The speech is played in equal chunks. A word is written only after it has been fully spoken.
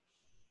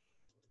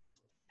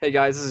Hey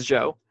guys, this is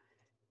Joe.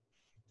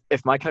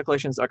 If my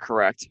calculations are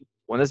correct,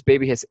 when this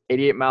baby hits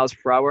 88 miles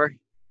per hour,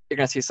 you're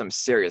gonna see some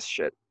serious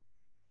shit.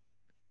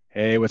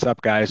 Hey, what's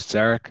up, guys? It's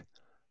Eric.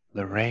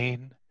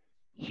 Lorraine,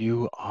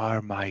 you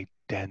are my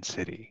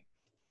density.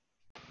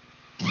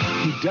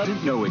 He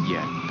doesn't know it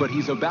yet, but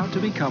he's about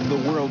to become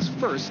the world's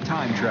first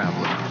time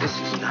traveler. This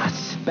is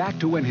nuts. Back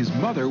to when his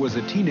mother was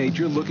a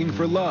teenager looking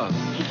for love.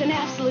 It's an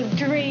absolute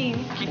dream.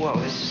 Whoa,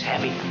 this is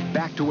heavy.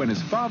 Back to when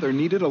his father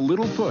needed a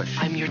little push.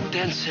 I'm your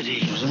density.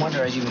 It was a wonder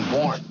I was even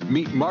born.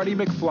 Meet Marty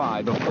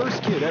McFly, the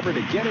first kid ever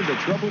to get into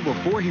trouble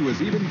before he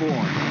was even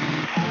born.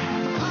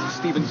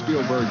 Steven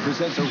Spielberg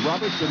presents a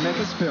Robert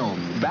Zemeckis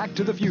film, Back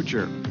to the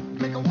Future.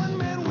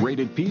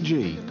 Rated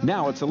PG.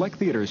 Now at select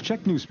theaters.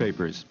 Check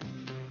newspapers.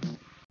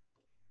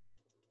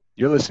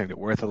 You're listening to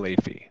Worth a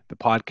Late Fee, the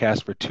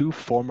podcast where two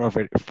former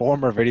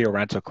video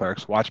rental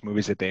clerks watch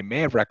movies that they may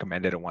have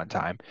recommended at one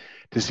time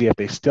to see if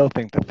they still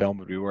think the film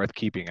would be worth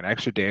keeping an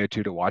extra day or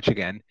two to watch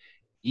again,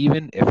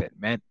 even if it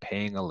meant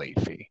paying a late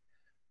fee.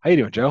 How you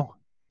doing, Joe?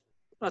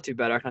 Not too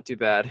bad, Eric, not too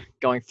bad.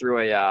 Going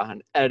through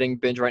an editing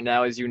binge right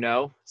now, as you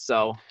know.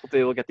 So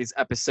hopefully we'll get these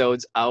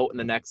episodes out in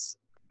the next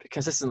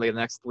consistently in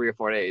the next 3 or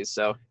 4 days.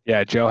 So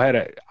Yeah,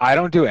 I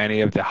don't do any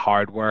of the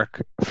hard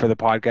work for the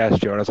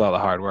podcast. Joe does all the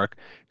hard work.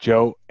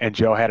 Joe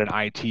had an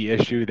IT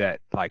issue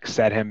that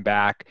set him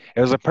back.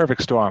 It was a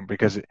perfect storm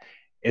because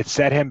it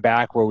set him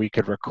back where we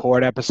could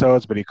record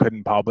episodes, but he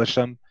couldn't publish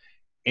them.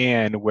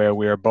 And where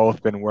we were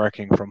both been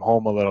working from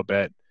home a little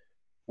bit,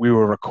 we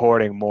were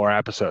recording more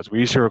episodes. We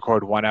used to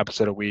record one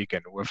episode a week,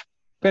 and we've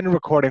been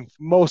recording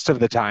most of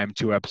the time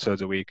 2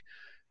 episodes a week.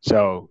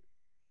 So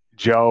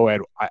Joe,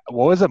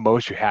 what was the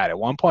most you had? At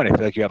one point, I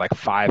feel like you had like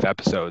 5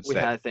 episodes. we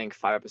had, I think,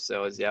 5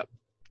 episodes. Yep.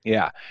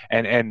 Yeah,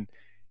 and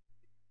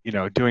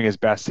doing his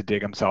best to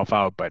dig himself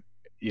out, but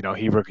he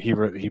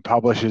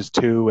publishes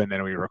 2, and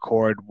then we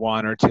record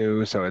 1 or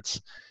 2, so it's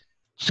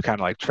just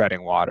kind of like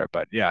treading water.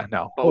 But yeah,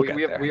 no, But we'll we, get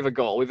we have there. we have a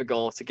goal. We have a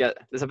goal to get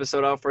this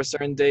episode out for a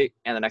certain date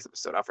and the next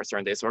episode out for a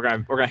certain date. So we're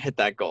gonna hit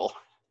that goal.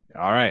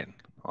 All right,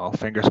 well,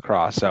 fingers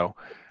crossed. So,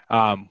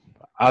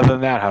 other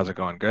than that, how's it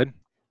going? Good.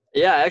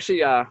 Yeah,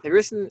 actually, have you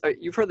ever seen?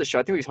 You've heard the show?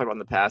 I think we talked about it in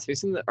the past. Have you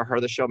seen or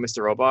heard the show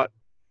Mr. Robot?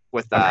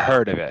 With I've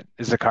heard of it.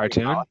 Is it a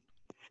cartoon?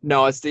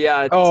 No, it's the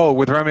Oh,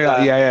 with Remy.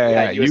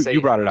 Yeah. USA. You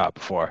brought it up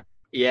before.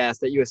 Yeah, it's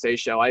the USA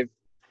show.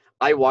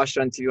 I watched it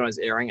on TV when it was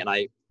airing, and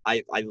I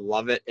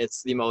love it.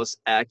 It's the most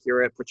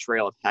accurate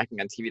portrayal of hacking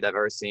on TV that I've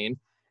ever seen.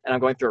 And I'm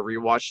going through a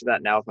rewatch of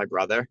that now with my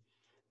brother.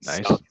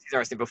 Nice. So, he's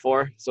never seen it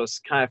before, so it's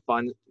kind of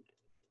fun.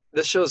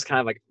 This show is kind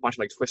of like a bunch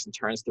of twists and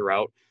turns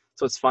throughout,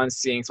 so it's fun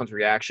seeing someone's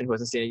reaction who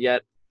hasn't seen it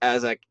yet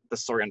as the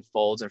story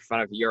unfolds in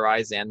front of your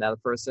eyes and that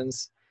other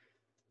person's.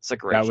 It's a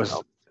great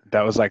show.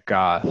 That was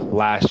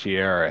last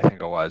year, I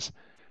think it was.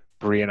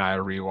 Bree and I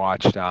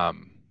rewatched,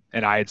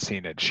 and I had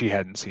seen it. She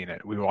hadn't seen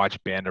it. We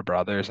watched Band of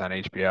Brothers on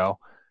HBO,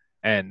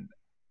 and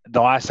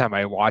the last time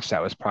I watched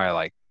that was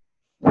probably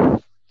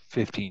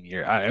 15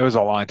 years. It was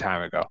a long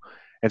time ago,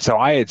 and so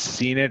I had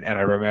seen it, and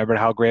I remembered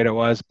how great it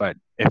was. But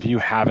if you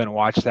haven't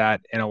watched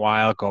that in a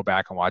while, go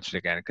back and watch it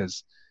again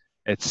because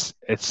it's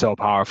so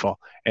powerful.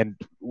 And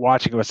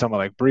watching it with someone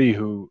like Bree,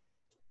 who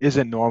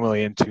isn't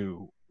normally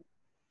into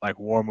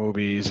war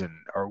movies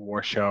or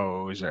war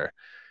shows or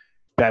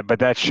that, but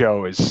that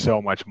show is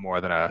so much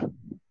more than a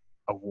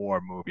war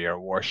movie or a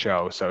war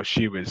show. So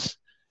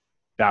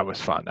that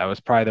was fun. That was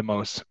probably the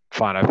most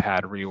fun I've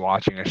had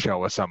rewatching a show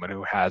with someone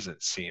who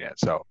hasn't seen it.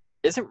 So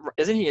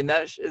Isn't he in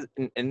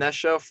that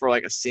show for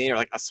a scene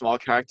or a small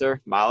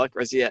character, Malik,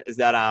 or is that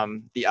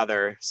the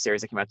other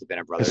series that came out to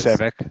Band of Brothers?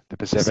 The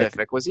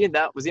Pacific. Was he in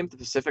that? Was he in the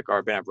Pacific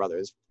or Band of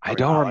Brothers? I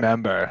don't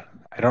remember.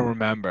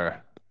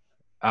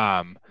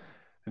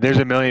 There's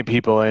a million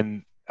people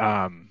in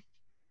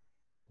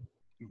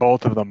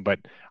both of them, but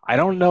I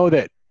don't know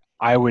that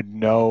I would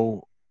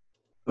know.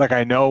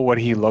 I know what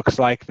he looks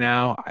like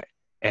now,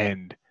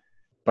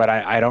 but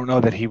I don't know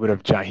that he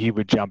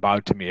would jump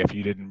out to me if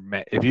you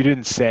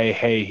didn't say,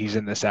 hey, he's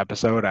in this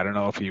episode. I don't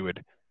know if he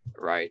would.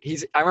 Right.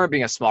 I remember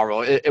being a small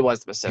role. It was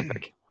the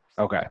Pacific.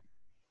 Okay.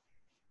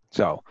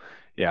 So,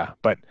 yeah,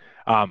 but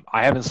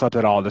I haven't slept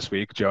at all this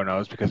week. Joe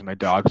knows because my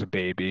dog's a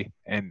baby,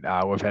 and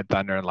we've had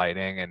thunder and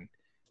lightning, and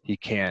he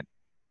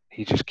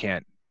just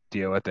can't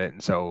deal with it,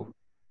 and so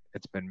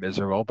it's been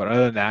miserable. But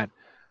other than that,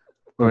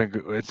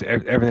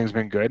 everything's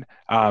been good.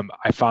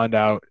 I found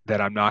out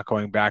that I'm not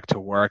going back to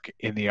work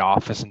in the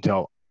office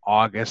until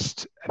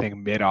August, I think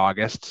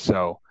mid-August.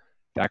 So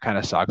that kind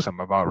of sucks. I'm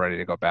about ready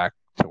to go back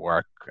to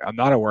work. I'm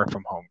not a work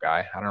from home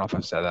guy. I don't know if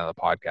I've said that on the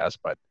podcast,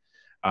 but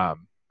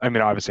I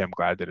mean, obviously I'm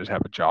glad to just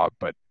have a job,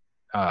 but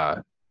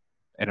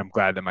and I'm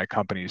glad that my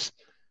company's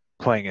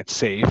playing it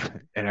safe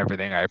and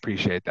everything. I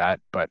appreciate that,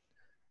 but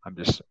I'm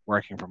just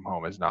working from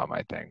home is not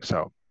my thing.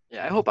 So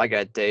Yeah, I hope I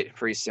get a date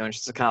pretty soon,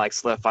 just to kind of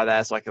solidify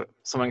that, so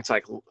something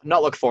to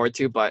not look forward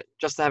to, but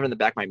just to have it in the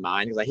back of my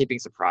mind because I hate being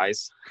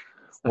surprised.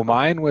 well,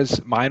 mine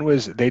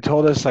was they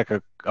told us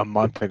a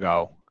month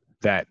ago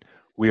that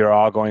we are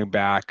all going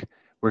back.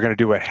 We're going to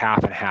do it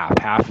half and half.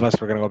 Half of us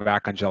were going to go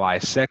back on July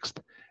 6th,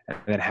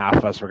 and then half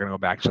of us were going to go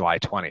back July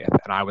 20th.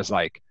 And I was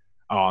like,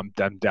 oh, I'm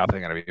definitely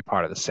going to be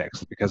part of the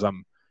 6th because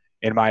I'm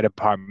in my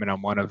department.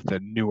 I'm one of the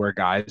newer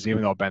guys,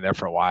 even though I've been there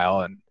for a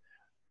while. And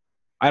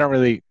I don't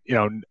really,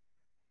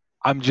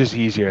 I'm just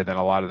easier than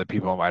a lot of the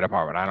people in my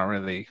department. I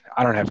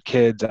don't have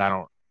kids. I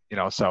don't,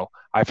 so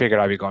I figured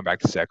I'd be going back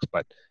to 6th,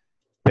 but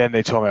then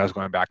they told me I was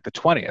going back the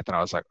 20th and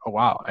I was like, oh,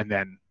 wow. And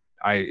then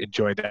I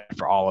enjoyed that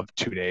for all of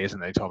 2 days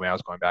and they told me I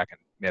was going back in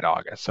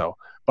mid-August. So,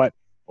 but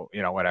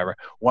whatever.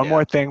 One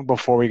more thing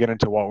before we get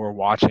into what we're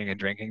watching and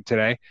drinking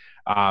today.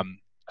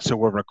 So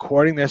we're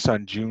recording this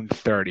on June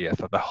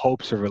 30th with the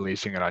hopes of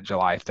releasing it on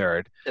July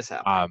 3rd. It's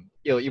happening.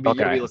 You'll be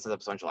listening to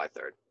this on July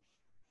 3rd.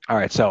 All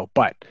right. So,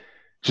 but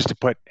just to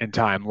put in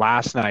time,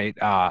 last night,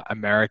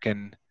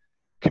 American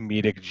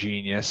comedic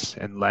genius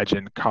and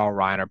legend Carl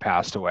Reiner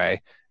passed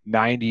away,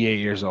 98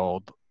 years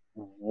old.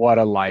 What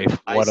a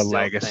life. What a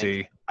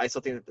legacy. I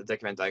still think that the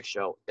Dick Van Dyke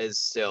Show is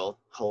still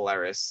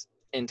hilarious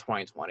in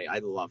 2020. I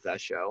love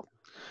that show.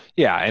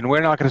 Yeah, and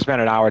we're not going to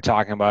spend an hour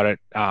talking about it,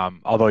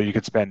 although you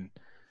could spend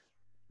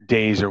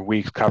days or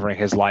weeks covering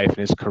his life and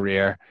his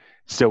career.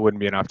 Still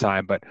wouldn't be enough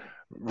time. But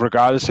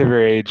regardless of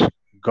your age,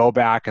 go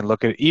back and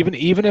look at it.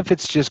 Even if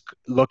it's just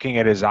looking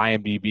at his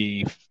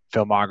IMDb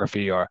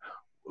filmography or,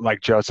 like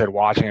Joe said,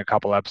 watching a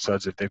couple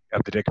episodes of the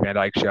Dick Van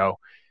Dyke Show,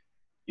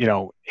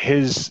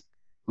 his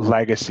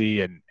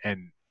legacy and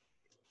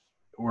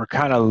we're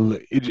kind of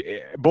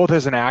both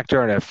as an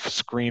actor and a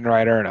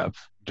screenwriter and a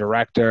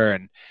director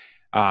and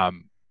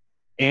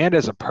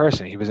as a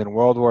person. He was in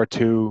World War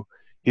II.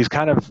 He's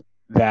kind of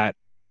that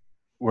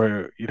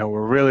we're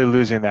really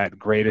losing that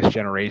greatest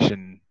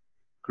generation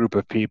group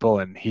of people,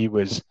 and he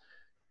was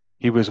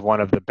one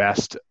of the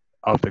best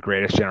of the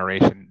greatest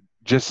generation,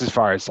 just as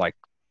far as like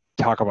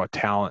talk about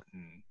talent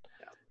and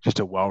just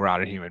a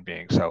well-rounded human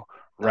being. So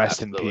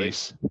rest in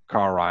peace,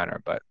 Carl Reiner.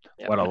 But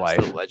what a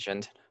life,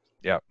 legend.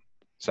 Yep.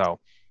 So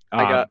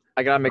I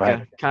gotta make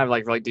a kind of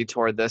like really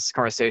detour this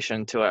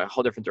conversation to a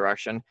whole different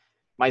direction.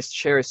 My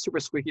chair is super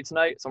squeaky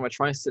tonight, so I'm gonna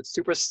try and sit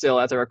super still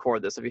as I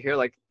record this. If you hear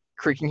like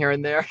creaking here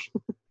and there,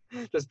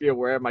 just be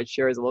aware my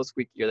chair is a little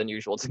squeakier than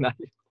usual tonight.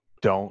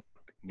 Don't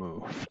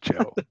move,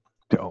 Joe.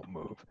 Don't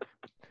move.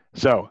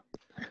 So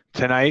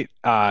tonight,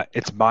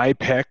 it's my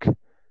pick,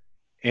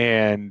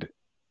 and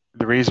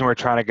the reason we're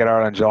trying to get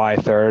out on July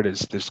 3rd is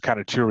there's kind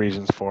of two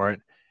reasons for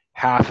it.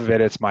 Half of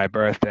it's my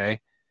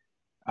birthday,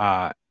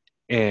 and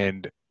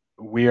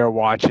we're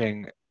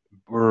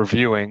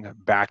reviewing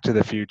Back to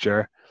the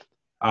Future,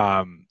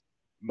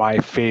 my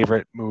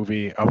favorite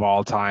movie of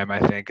all time. I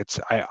think it's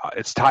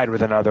tied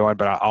with another one,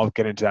 but I'll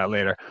get into that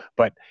later.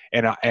 But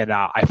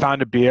I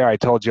found a beer. I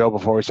told Joe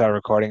before we started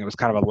recording, it was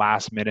kind of a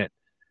last minute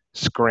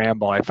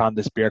scramble. I found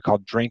this beer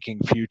called Drinking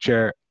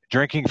Future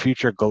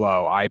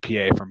Glow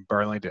IPA from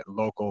Burlington,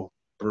 local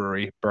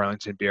brewery,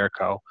 Burlington Beer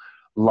Co.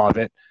 Love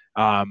it.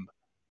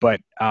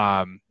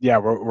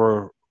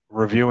 We're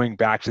reviewing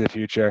Back to the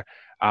Future.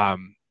 I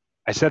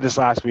said this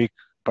last week,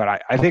 but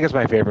I think it's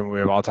my favorite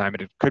movie of all time.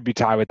 And it could be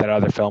tied with that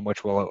other film,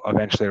 which we'll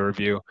eventually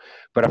review.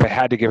 But if I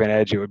had to give an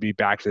edge, it would be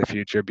Back to the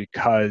Future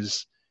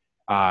because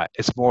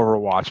it's more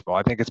rewatchable.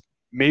 I think it's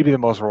maybe the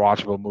most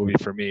rewatchable movie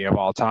for me of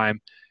all time.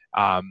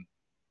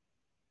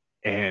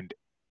 And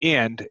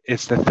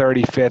it's the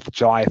 35th,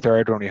 July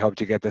 3rd, when we hope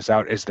to get this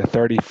out, is the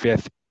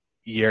 35th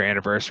year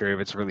anniversary of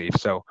its release.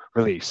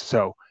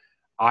 So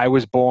I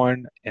was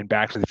born and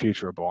Back to the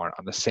Future were born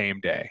on the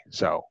same day.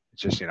 So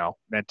it's just,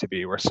 meant to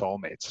be. We're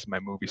soulmates. It's my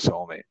movie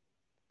soulmate.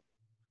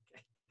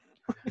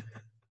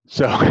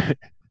 So is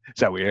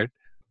that weird?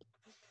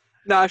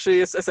 No,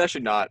 actually, it's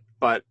actually not.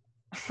 But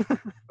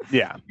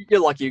yeah,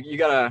 you're lucky. You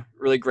got a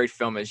really great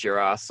film as your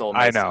soulmate.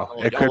 I know.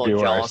 It could be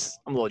worse.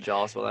 I'm a little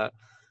jealous with that.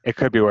 It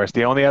could be worse.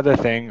 The only other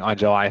thing on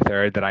July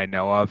 3rd that I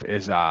know of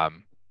is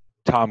Tom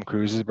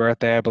Cruise's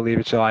birthday. I believe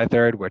it's July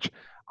 3rd, which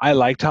I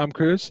like Tom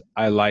Cruise.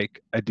 I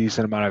like a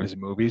decent amount of his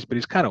movies, but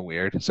he's kind of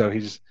weird. So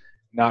he's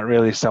not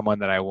really someone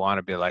that I want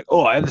to be like,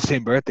 oh, I have the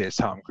same birthday as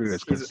Tom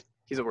Cruise.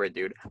 He's a weird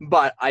dude.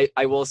 But I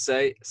will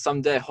say,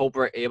 someday I hope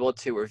we're able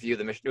to review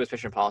the newest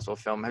Mission Impossible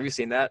film. Have you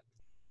seen that?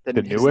 The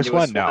newest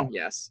one? No.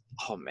 Yes.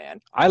 Oh,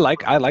 man. I like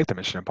the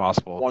Mission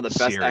Impossible one of the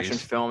best series. Action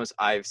films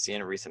I've seen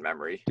in recent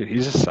memory. Dude,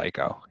 he's a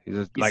psycho. He's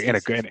in a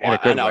good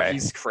way.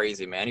 He's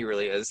crazy, man. He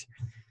really is.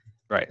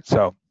 Right.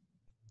 So,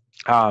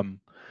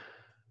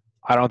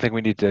 I don't think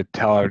we need to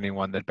tell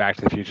anyone that Back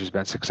to the Future has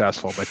been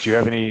successful, but do you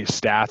have any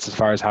stats as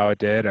far as how it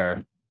did?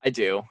 Or I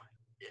do.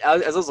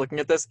 As I was looking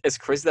at this, it's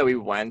crazy that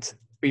we've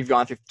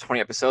gone through 20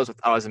 episodes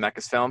without a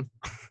Zemeckis film.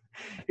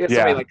 We have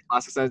so many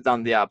classics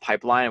down the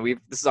pipeline, and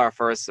this is our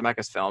first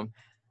Zemeckis film.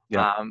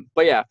 Yeah.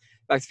 But yeah,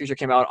 Back to the Future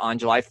came out on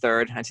July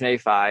 3rd,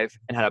 1985,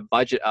 and had a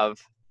budget of,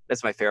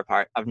 that's my favorite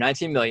part, of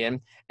 $19 million,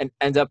 and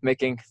ended up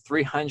making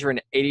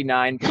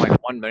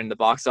 $389.1 million in the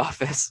box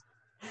office.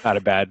 Not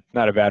a bad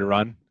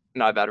run.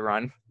 Not a bad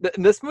run.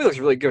 This movie looks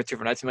really good too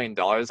for $19 million.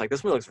 Like,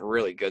 this movie looks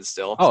really good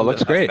still. Oh, it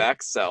looks great.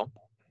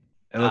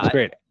 It looks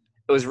great.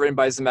 It was written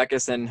by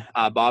Zemeckis and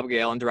Bob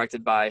Gale and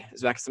directed by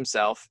Zemeckis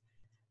himself.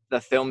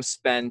 the film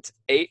spent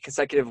 8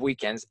 consecutive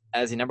weekends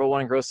as the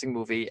 #1 grossing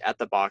movie at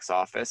the box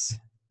office.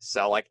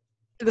 So, like,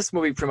 this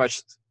movie pretty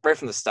much, right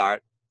from the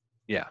start,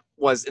 Yeah.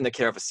 was in the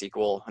care of a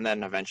sequel and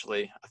then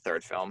eventually a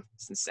third film.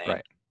 It's insane.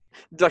 Right.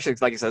 It's actually,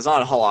 like you said, it's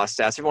not a whole lot of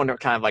stats. Everyone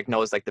kind of like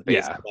knows like the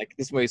basics. Yeah. Like,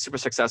 this movie is super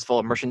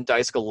successful,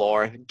 merchandise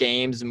galore,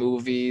 games,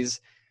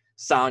 movies,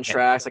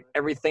 soundtracks, like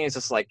everything is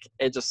just like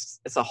it's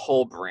a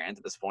whole brand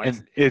at this point.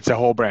 And it's a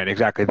whole brand,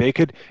 exactly. They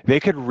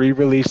could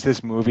re-release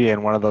this movie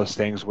in one of those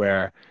things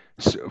where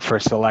for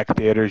select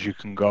theaters you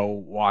can go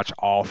watch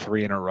all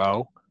 3 in a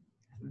row.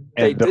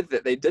 They did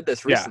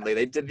this recently.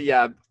 They did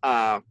the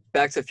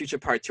Back to the Future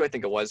Part 2, I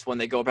think it was, when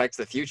they go Back to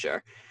the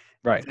Future.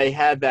 Right. They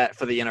had that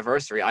for the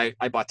anniversary.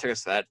 I bought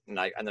tickets for that, and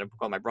I ended up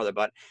going with my brother.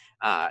 But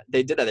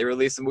they did that. They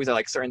released the movies at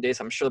like certain days.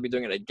 I'm sure they'll be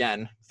doing it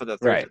again for the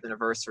 30th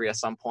anniversary at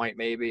some point,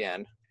 maybe.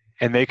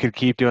 And they could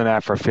keep doing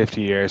that for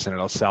 50 years, and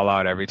it'll sell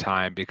out every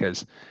time.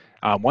 Because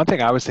one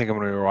thing I was thinking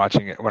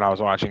when I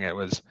was watching it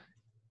was,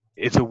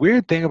 it's a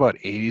weird thing about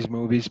 80s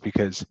movies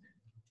because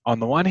on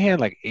the one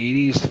hand, like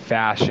 80s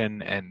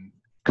fashion and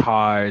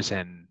cars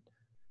and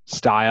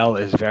style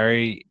is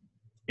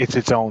it's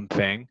its own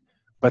thing,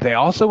 but they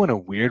also in a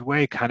weird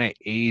way kind of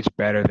age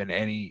better than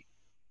any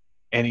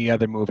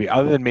other movie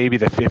other than maybe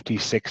the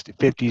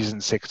 50s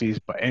and 60s,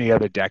 but any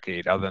other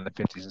decade other than the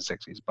 50s and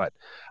 60s. But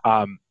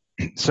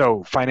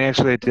so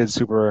financially it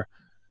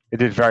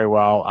did very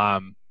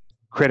well.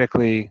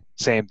 Critically,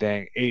 same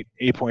thing,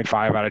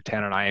 8.5 out of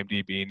 10 on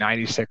IMDb,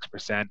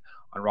 96%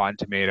 on Rotten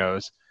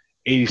Tomatoes,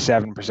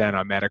 87%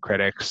 on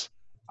Metacritics.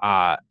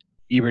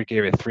 Ebert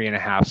gave it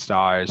 3.5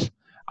 stars.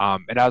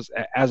 And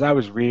as I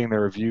was reading the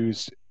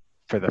reviews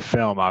for the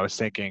film, I was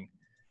thinking,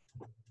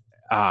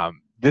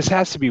 this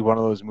has to be one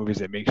of those movies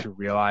that makes you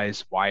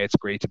realize why it's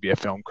great to be a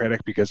film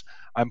critic, because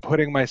I'm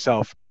putting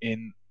myself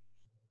in,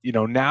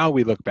 now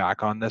we look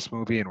back on this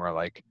movie and we're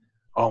like,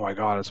 oh my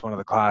God, it's one of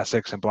the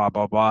classics and blah,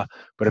 blah, blah.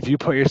 But if you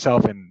put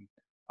yourself in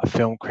a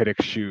film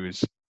critic's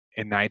shoes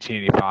in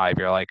 1985,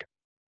 you're like,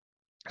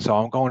 so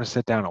I'm going to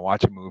sit down and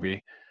watch a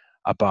movie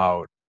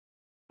about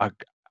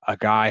a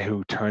guy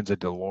who turns a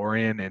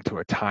DeLorean into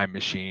a time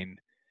machine.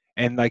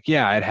 And like,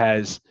 yeah, it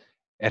has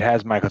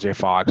Michael J.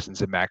 Fox and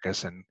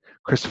Zemeckis and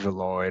Christopher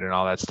Lloyd and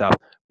all that stuff,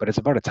 but it's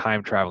about a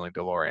time traveling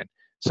DeLorean.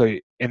 So,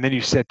 and then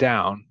you sit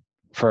down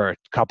for a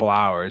couple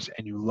hours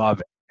and you love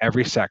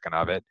every second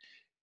of it.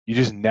 You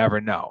just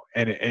never know.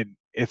 And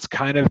it's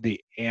kind of the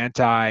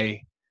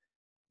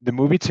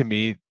movie to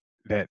me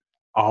that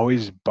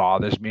always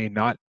bothers me.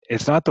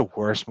 It's not the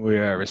worst movie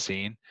I've ever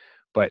seen,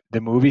 but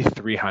the movie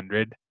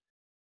 300,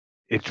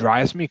 it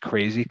drives me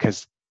crazy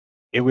because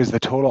it was the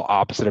total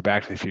opposite of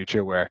Back to the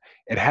Future, where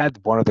it had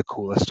one of the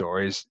coolest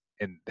stories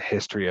in the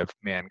history of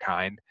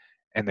mankind,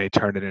 and they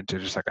turned it into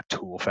just like a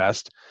tool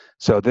fest.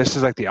 So this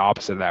is like the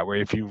opposite of that, where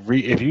if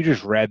you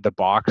just read the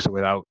box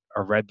or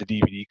read the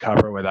DVD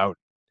cover without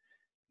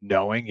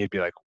knowing, you'd be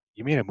like,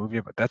 you made a movie,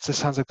 but that just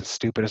sounds like the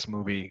stupidest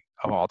movie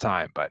of all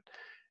time, but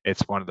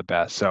it's one of the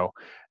best. So,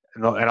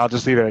 and I'll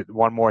just leave it at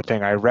one more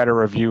thing. I read a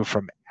review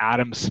from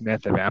Adam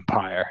Smith of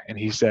Empire, and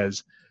he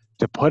says,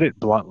 to put it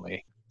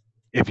bluntly,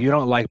 if you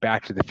don't like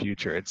Back to the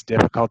Future, it's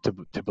difficult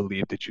to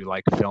believe that you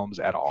like films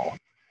at all.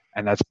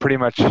 And that's pretty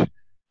much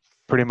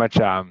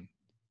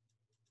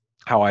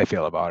how I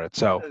feel about it.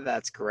 So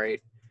that's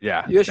great.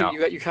 Yeah. You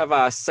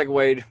have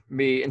segued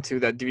me into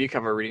the DVD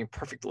cover reading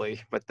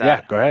perfectly with that.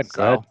 Yeah, go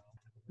ahead.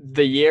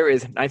 The year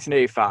is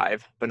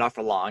 1985, but not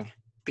for long,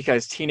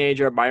 because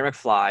teenager Marty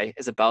McFly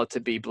is about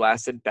to be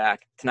blasted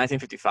back to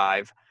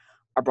 1955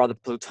 aboard the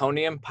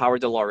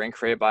plutonium-powered DeLorean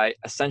created by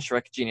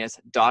eccentric genius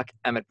Doc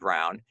Emmett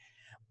Brown.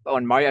 But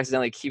when Marty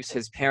accidentally keeps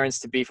his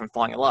parents-to-be from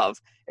falling in love,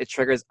 it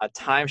triggers a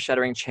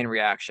time-shattering chain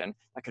reaction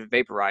that could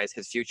vaporize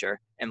his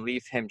future and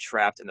leave him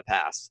trapped in the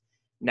past.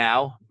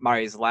 Now,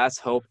 Marty's last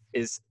hope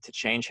is to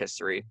change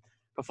history.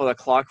 Before the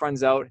clock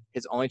runs out,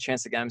 his only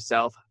chance to get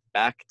himself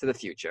back to the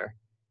future.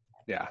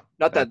 Yeah.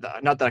 Not that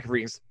I can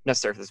read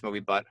necessary for this movie,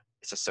 but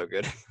it's just so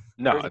good.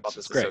 No,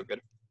 it's great. So good.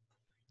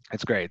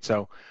 It's great.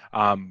 So,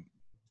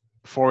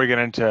 before we get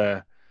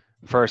into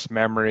first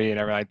memory and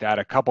everything like that,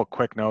 a couple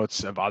quick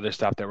notes of other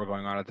stuff that were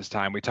going on at this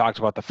time. We talked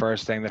about the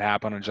first thing that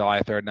happened on July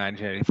 3rd,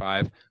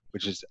 1985,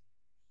 which is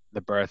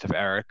the birth of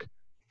Eric.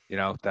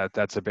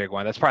 That's a big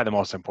one. That's probably the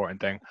most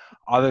important thing.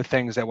 Other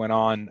things that went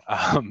on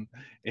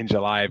in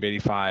July of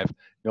 85,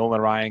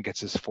 Nolan Ryan gets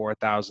his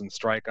 4,000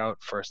 strikeout,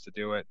 first to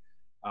do it.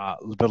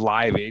 The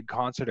Live Aid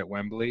concert at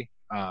Wembley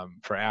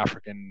for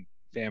African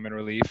famine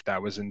relief,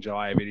 that was in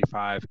July of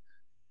 85.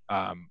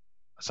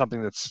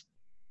 Something that's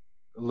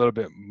a little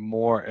bit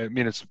more, I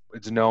mean,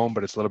 it's known,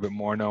 but it's a little bit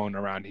more known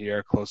around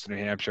here, close to New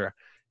Hampshire.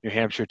 New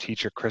Hampshire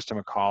teacher Krista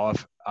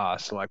McAuliffe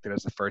selected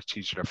as the first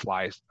teacher to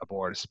fly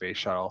aboard a space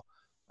shuttle.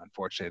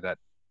 Unfortunately, that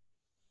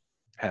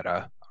had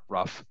a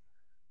rough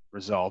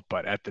result,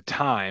 but at the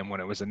time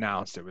when it was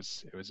announced, it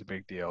was a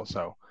big deal.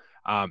 So,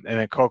 and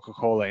then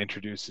Coca-Cola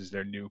introduces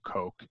their new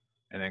Coke,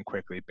 and then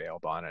quickly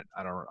bailed on it.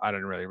 I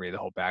didn't really read the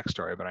whole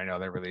backstory, but I know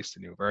they released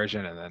a new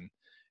version, and then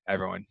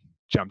everyone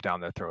jumped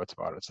down their throats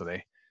about it, so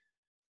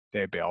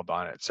they bailed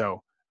on it.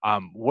 So,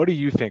 What do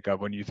you think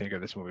of when you think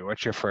of this movie?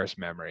 What's your first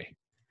memory?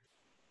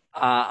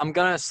 I'm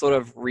gonna sort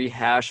of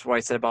rehash what I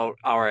said about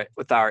our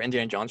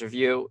Indiana Jones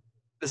review.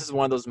 This is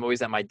one of those movies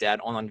that my dad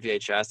owned on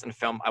VHS and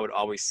film I would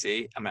always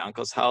see at my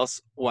uncle's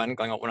house when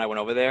I went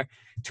over there.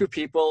 Two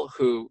people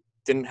who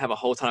didn't have a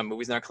whole ton of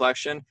movies in their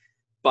collection,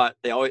 but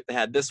they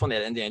had this one, they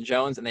had Indiana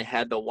Jones, and they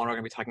had the one we're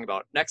gonna be talking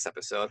about next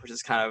episode, which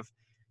is kind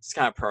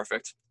of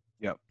perfect.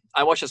 Yep.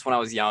 I watched this when I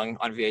was young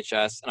on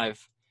VHS, and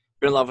I've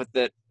been in love with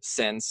it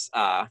since.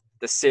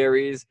 The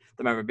series,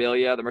 the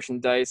memorabilia, the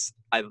merchandise,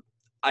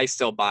 I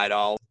still buy it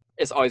all.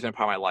 It's always been a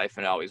part of my life,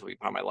 and it always will be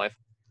part of my life.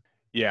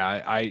 Yeah,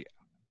 I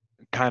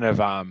kind of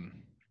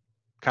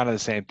the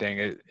same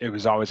thing. It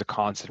was always a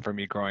constant for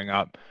me growing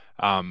up.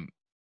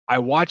 I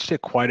watched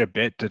it quite a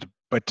bit,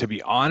 but to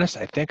be honest,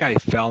 I think I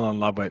fell in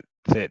love with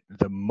it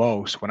the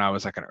most when I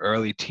was like an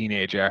early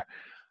teenager.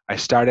 I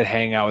started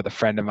hanging out with a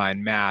friend of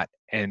mine, Matt,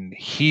 and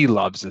he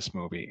loves this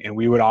movie, and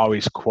we would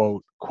always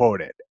quote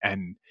it.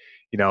 And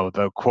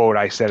the quote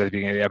I said at the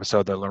beginning of the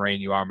episode, the Lorraine,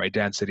 you are my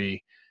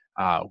density,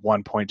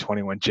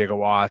 1.21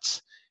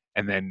 gigawatts,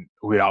 and then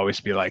we'd always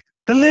be like,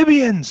 the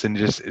Libyans, and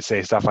just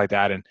say stuff like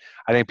that. And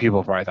I think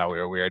people probably thought we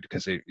were weird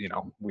because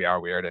we are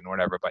weird and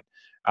whatever. But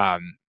I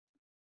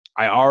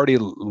already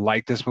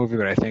liked this movie,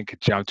 but I think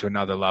it jumped to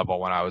another level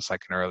when I was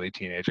like an early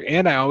teenager.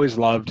 And I always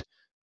loved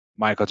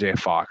Michael J.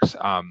 Fox.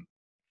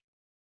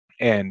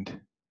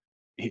 And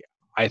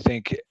I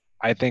think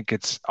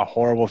it's a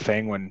horrible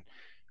thing when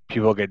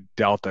people get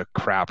dealt a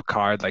crap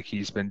card like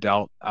he's been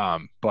dealt.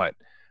 But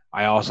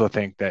I also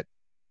think that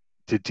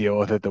to deal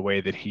with it the way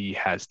that he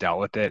has dealt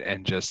with it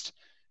and just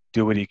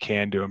do what he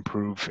can to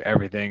improve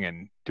everything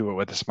and do it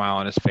with a smile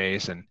on his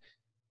face. And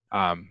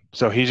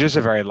so he's just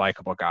a very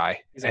likable guy.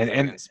 He's and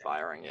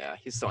inspiring. Yeah,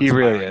 he's so he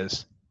inspiring. really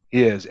is.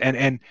 He is.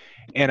 And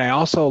I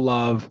also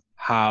love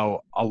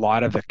how a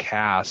lot of the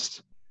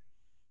cast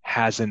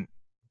hasn't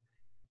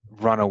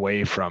run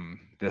away from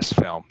this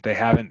film. They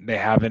haven't,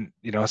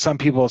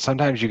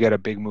 sometimes you get a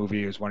big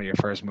movie, it was one of your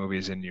first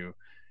movies, and you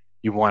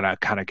want to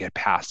kind of get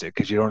past it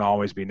because you don't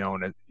always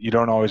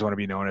want to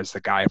be known as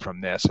the guy from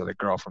this or the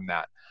girl from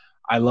that.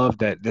 I love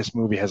that this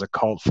movie has a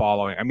cult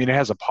following. I mean, it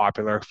has a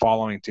popular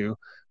following too,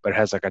 but it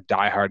has like a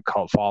diehard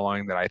cult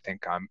following that I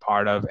think I'm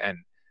part of, and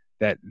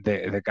that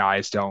the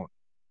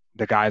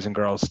guys and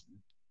girls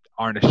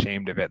aren't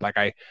ashamed of it. Like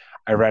I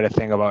read a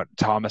thing about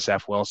Thomas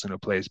F. Wilson, who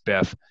plays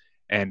Biff,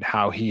 and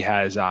how he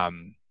has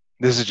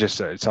this is just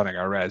something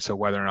I read, so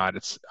whether or not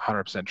it's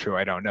 100% true,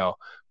 I don't know,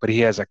 but he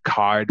has a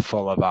card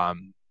full of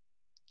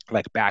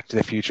like Back to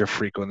the Future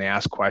frequently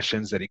asked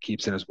questions that he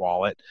keeps in his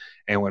wallet,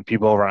 and when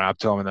people run up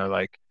to him and they're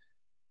like,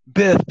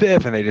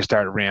 Biff, and they just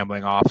start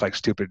rambling off like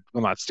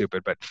not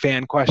stupid, but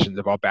fan questions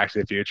about Back to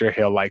the Future,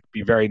 he'll like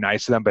be very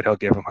nice to them, but he'll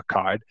give them a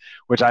card,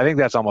 which I think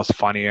that's almost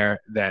funnier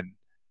than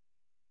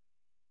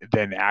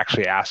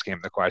actually asking him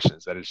the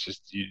questions. That it's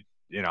just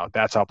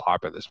that's how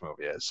popular this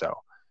movie is. So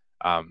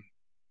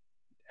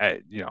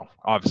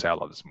obviously I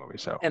love this movie.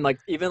 So, and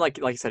even like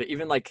you said,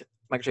 even like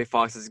Michael J.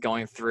 Fox is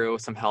going through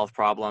some health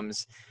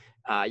problems,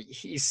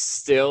 he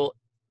still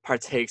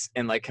partakes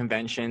in like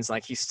conventions.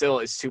 Like he still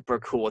is super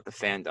cool with the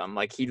fandom.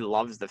 Like he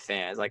loves the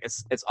fans. Like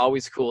it's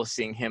always cool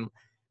seeing him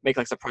make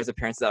like surprise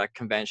appearances at a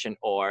convention.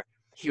 Or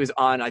he was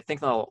on, I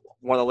think, one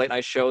of the late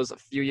night shows a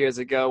few years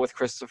ago with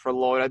Christopher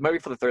Lloyd, maybe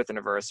for the 30th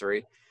anniversary.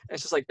 And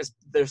it's just like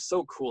they're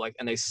so cool. Like,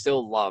 and they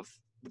still love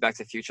the Back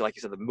to the Future, like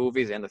you said, the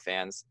movies and the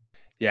fans.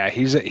 Yeah,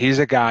 he's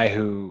a guy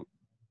who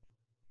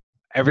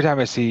every time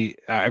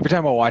I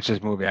watch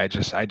this movie, I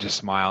just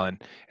smile,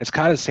 and it's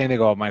kind of the same thing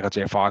about Michael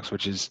J. Fox,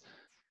 which is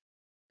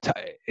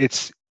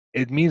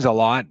it means a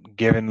lot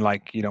given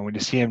like when you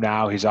see him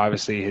now, he's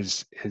obviously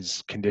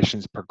his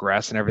conditions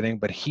progress and everything,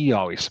 but he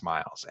always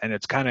smiles, and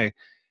it kind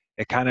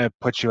of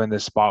puts you in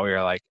this spot where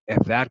you're like, if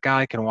that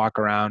guy can walk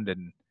around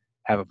and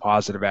have a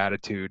positive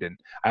attitude. And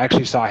I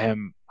actually saw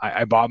him.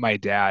 I bought my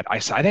dad. I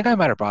think I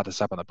might have brought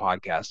this up on the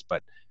podcast,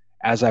 but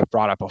as I've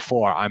brought up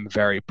before, I'm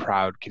very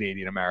proud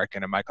Canadian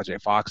American, and Michael J.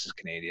 Fox is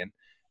Canadian.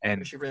 And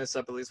you should bring this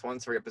up at least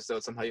once every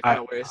episode. Somehow you find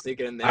a way to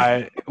sneak it in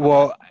there.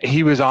 Well,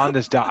 he was on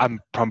this. I'm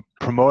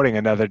promoting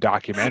another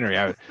documentary.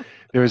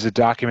 There was a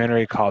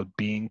documentary called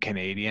Being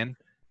Canadian,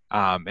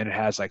 and it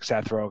has like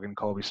Seth Rogen,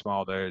 Colby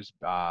Smulders,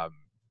 a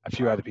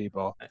few other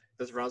people.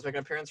 Does Reynolds make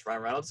an appearance?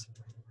 Ryan Reynolds?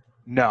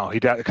 No, he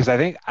does, because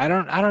I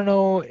don't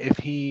know if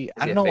he.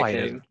 I don't know why he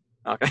didn't.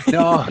 Okay.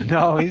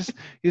 No, he's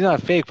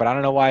not fake, but I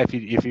don't know why if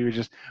he was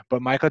just.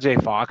 But Michael J.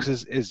 Fox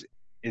is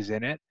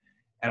in it,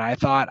 and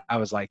I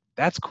was like,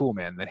 that's cool,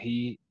 man. That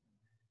he,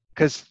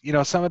 because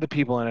some of the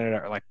people in it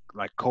are like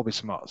Colby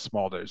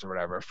Smulders or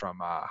whatever from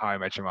How I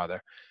Met Your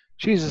Mother.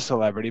 She's a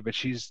celebrity, but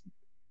she's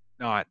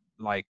not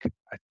like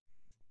a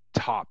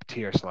top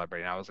tier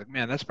celebrity. And I was like,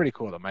 man, that's pretty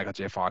cool that Michael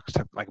J. Fox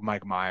took, like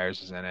Mike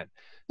Myers is in it.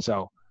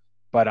 So,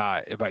 but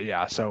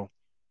yeah. So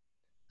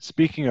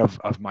speaking of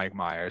Mike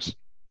Myers,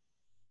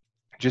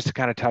 just to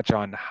kind of touch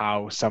on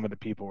how some of the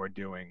people were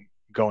doing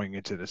going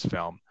into this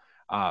film,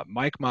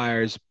 Mike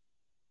Myers,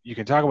 you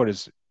can talk about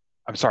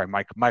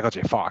Michael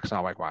J. Fox,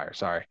 not Mike Myers,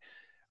 sorry.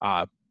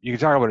 you can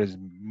talk about his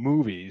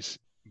movies,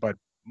 but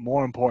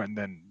more important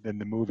than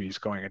the movies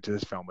going into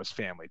this film was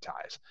Family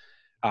Ties,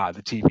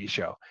 the TV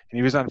show. And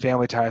he was on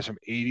Family Ties from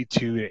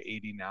 82 to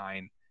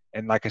 89.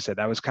 And like I said,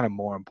 that was kind of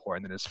more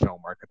important than his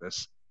film work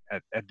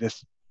at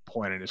this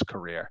point in his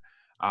career.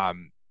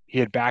 He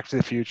had Back to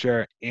the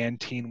Future and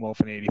Teen Wolf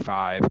in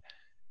 85,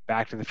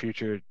 Back to the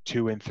Future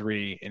 2 and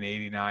 3 in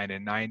 89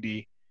 and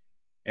 90.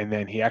 And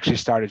then he actually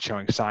started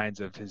showing signs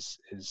of his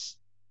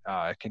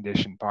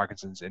condition,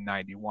 Parkinson's, in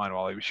 91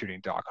 while he was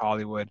shooting Doc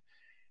Hollywood.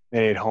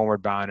 They had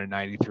Homeward Bound in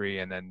 93.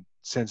 And then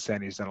since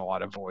then, he's done a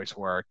lot of voice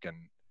work and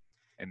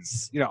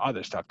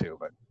other stuff too.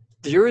 But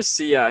did you ever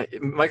see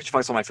Michael J.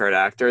 Fox is one of my favorite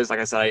actors? Like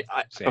I said,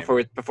 I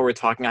before we're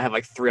talking, I have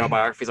like 3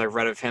 autobiographies I've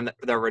read of him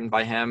that are written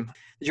by him.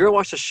 Did you ever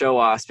watch the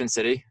show Spin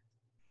City?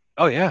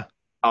 Oh yeah,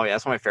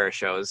 that's one of my favorite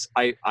shows.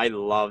 I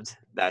loved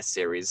that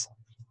series.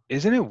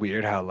 Isn't it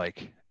weird how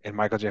and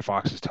Michael J.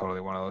 Fox is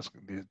totally one of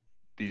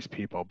these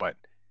people, but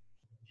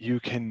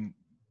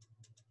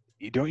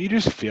don't you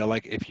just feel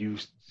like if you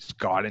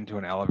got into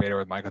an elevator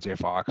with Michael J.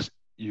 Fox,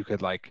 you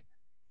could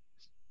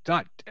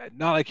not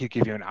like he'd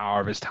give you an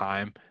hour of his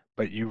time,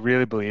 but you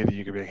really believe that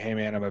you could be like, hey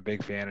man, I'm a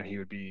big fan, and he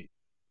would be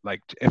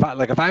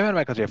if I met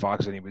Michael J.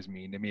 Fox and he was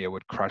mean to me, it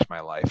would crush my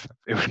life.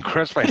 It would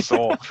crush my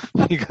soul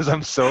because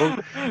I'm so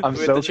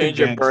to change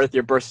your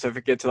birth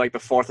certificate to the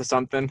 4th or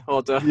something.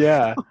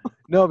 Yeah,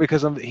 no,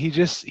 because he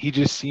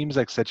just seems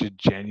like such a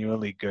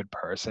genuinely good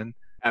person.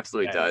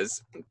 Absolutely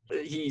does.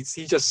 He's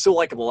just so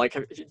likable.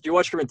 Do you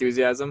watch Curb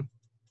Enthusiasm?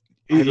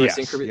 Yes,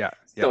 yeah.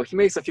 So he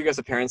makes a few guest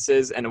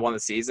appearances in one of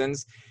the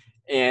seasons,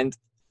 and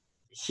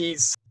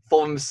he's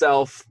full of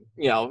himself,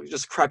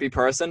 just a crappy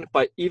person.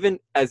 But even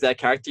as that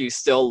character, you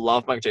still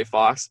love Michael J.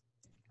 Fox.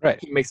 Right.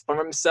 He makes fun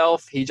of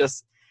himself. He's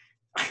just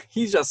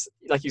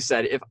like you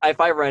said. If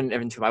I ran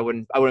into him,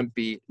 I wouldn't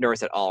be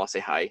nervous at all. I'll say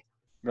hi.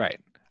 Right.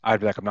 I'd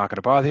be like, I'm not going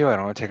to bother you. I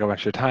don't want to take up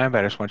much of your time, but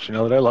I just want you to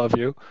know that I love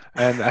you.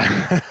 And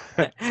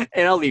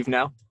and I'll leave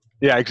now.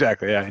 Yeah,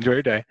 exactly. Yeah, enjoy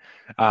your day.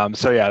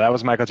 So yeah, that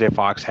was Michael J.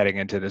 Fox heading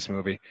into this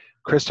movie.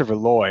 Christopher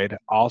Lloyd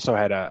also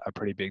had a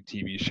pretty big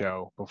TV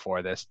show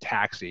before this,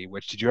 Taxi.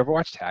 Did you ever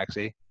watch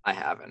Taxi? I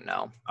haven't.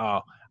 No. Oh,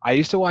 I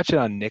used to watch it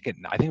on Nick at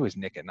Night. I think it was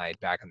Nick at Night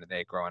back in the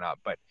day, growing up.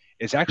 But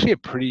it's actually a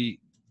pretty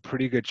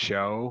good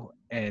show,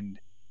 and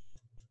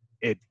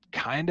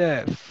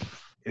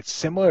it's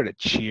similar to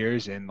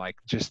Cheers in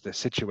just the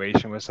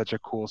situation was such a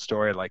cool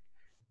story,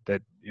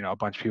 that a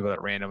bunch of people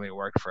that randomly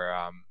worked for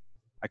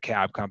a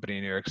cab company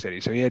in New York City.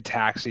 So he had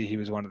Taxi. He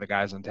was one of the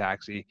guys on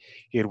Taxi.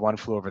 He had One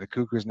Flew Over the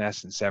Cuckoo's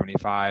Nest in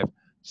 75,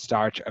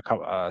 Star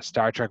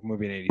Trek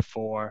movie in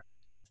 84,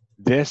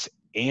 this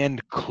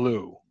and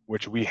Clue,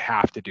 which we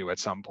have to do at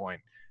some point.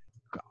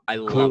 I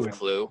love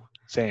Clue.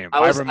 Same.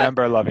 I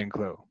remember loving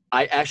Clue.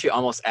 I actually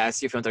almost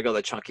asked you if you want to go to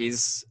the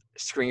Chunky's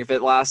screening of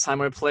it last time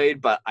we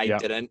played, but I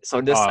didn't.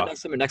 So next time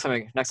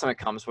it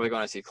comes, we're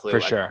going to see Clue.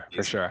 For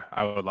sure.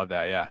 I would love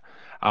that. Yeah.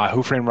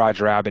 Who Framed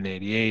Roger Rabbit in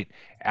 88,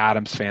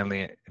 Addams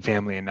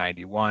Family in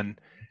 91,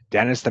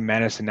 Dennis the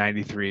Menace in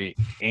 93,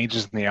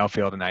 Angels in the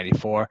Outfield in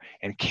 94,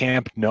 and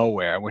Camp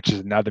Nowhere, which is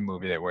another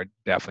movie that we're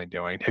definitely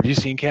doing. Have you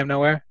seen Camp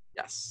Nowhere?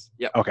 Yes.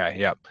 Yep. Okay.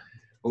 Yep.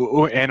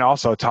 And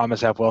also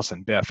Thomas F.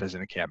 Wilson, Biff, is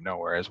in Camp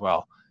Nowhere as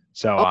well.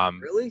 So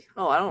really?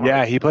 Oh, I don't know.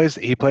 Yeah, he plays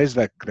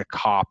the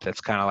cop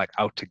that's kind of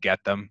out to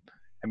get them.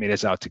 I mean,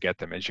 as out to get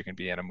them as you can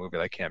be in a movie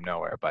like Camp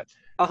Nowhere, but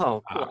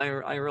cool.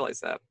 I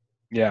realized that.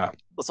 Yeah.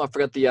 Let's not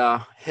forget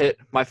the hit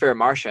My Favorite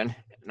Martian,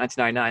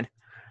 1999.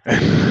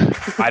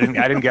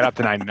 I didn't get up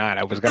to 99.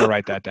 I was gonna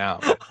write that down.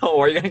 Oh,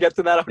 are you gonna get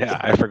to that? Yeah,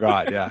 I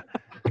forgot. Yeah.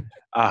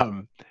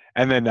 And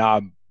then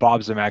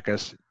Bob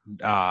Zemeckis,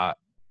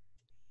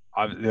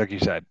 like you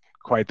said,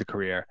 quite the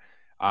career.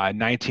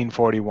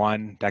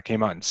 1941, that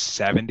came out in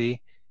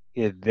 70.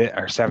 He had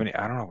 70.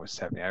 I don't know if it was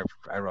 70.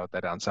 I wrote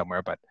that down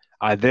somewhere. But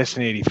this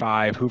in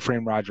 85, Who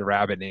Framed Roger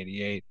Rabbit in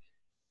 88,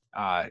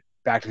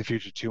 Back to the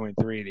Future 2 and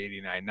 3 in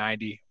 89,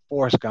 90,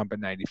 Forrest Gump in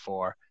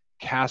 94,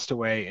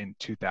 Castaway in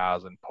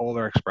 2000,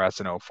 Polar Express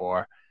in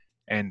 04.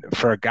 And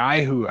for a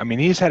guy who, I mean,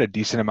 he's had a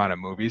decent amount of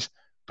movies,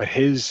 but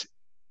his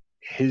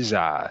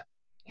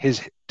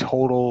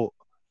total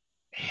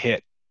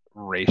hit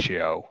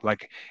ratio,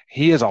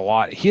 he has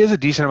a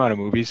decent amount of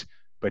movies,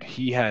 but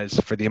he has,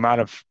 for the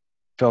amount of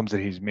films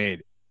that he's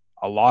made,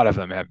 a lot of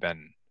them have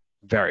been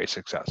very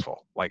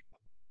successful,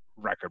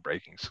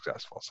 record-breaking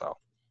successful. So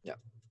yeah.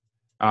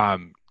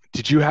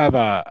 Did you have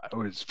it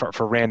was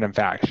for random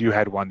facts, you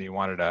had one that you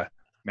wanted to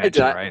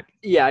mention, right?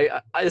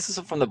 Yeah, this is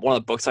from one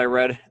of the books I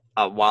read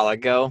a while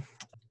ago.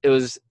 It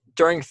was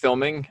during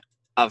filming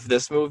of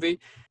this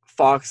movie.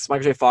 Michael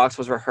J. Fox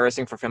was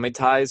rehearsing for Family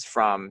Ties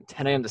from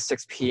 10 a.m. to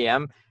 6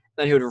 p.m.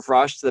 Then he would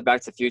rush to the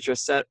Back to the Future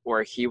set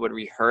where he would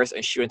rehearse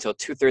and shoot until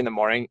 2:30 in the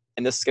morning.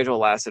 And this schedule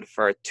lasted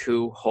for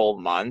 2 whole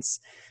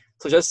months.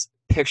 So just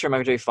picture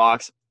Michael J.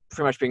 Fox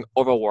pretty much being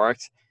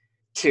overworked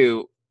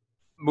to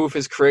move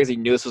his career, as he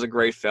knew this was a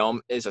great film,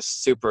 is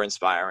just super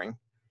inspiring.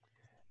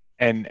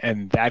 And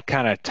that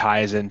kind of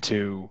ties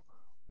into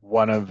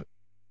one of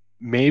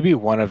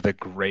the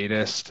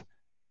greatest,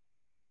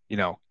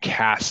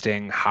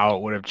 casting, how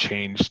it would have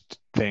changed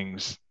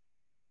things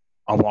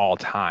of all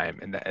time.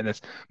 And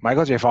it's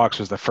Michael J. Fox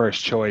was the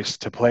first choice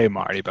to play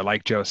Marty, but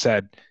like Joe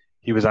said,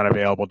 he was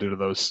unavailable due to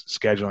those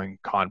scheduling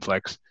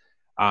conflicts.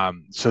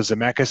 So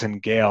Zemeckis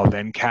and Gale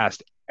then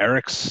cast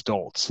Eric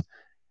Stoltz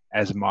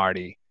as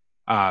Marty.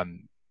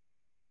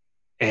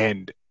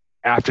 And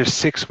after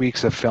 6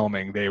 weeks of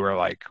filming, they were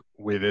like,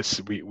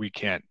 we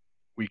can't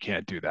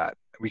do that.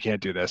 We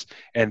can't do this.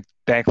 And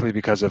thankfully,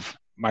 because of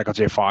Michael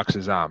J.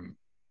 Fox's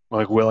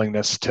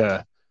willingness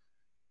to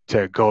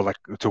go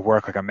to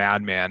work like a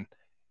madman,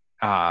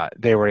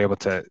 they were able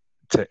to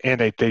and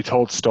they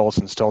told Stoltz,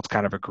 and Stoltz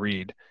kind of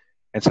agreed,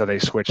 and so they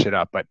switched it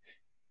up. But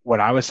what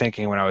I was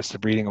thinking when I was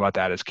reading about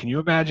that is, can you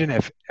imagine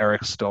if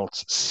Eric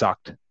Stoltz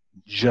sucked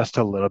just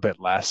a little bit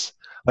less?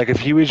 Like if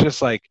he was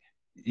just like,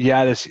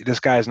 yeah, this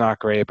guy's not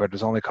great, but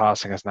it's only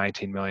costing us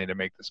 $19 million to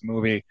make this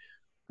movie.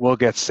 We'll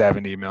get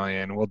 $70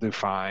 million. We'll do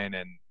fine,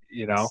 and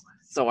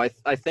So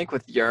I think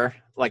with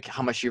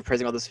how much you're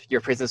praising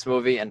this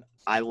movie, and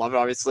I love it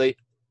obviously.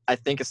 I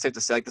think it's safe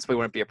to say this movie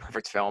wouldn't be a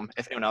perfect film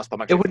if anyone else but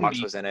Michael J.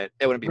 Fox was in it.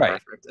 It wouldn't be right.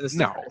 perfect. And this is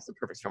the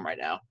perfect film right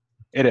now.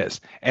 It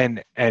is,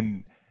 and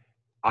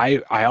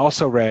I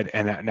also read,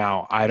 and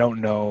now I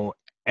don't know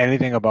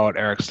anything about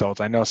Eric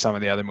Stoltz. I know some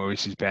of the other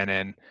movies he's been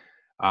in,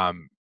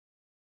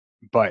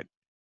 but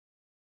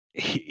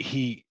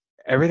he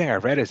everything I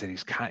read is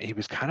that he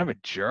was kind of a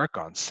jerk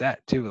on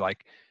set too.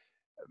 Like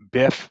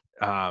Biff,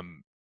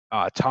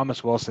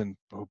 Thomas Wilson,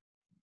 who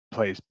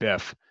plays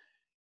Biff,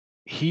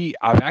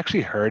 I've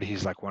actually heard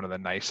he's like one of the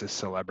nicest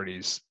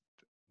celebrities.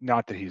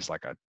 Not that he's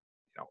like a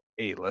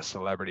A-list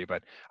celebrity,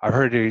 but I've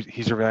heard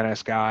he's a really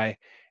nice guy,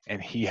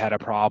 and he had a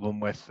problem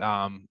with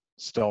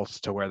Stoltz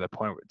to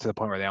the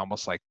point where they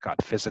almost like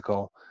got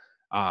physical.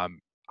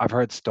 I've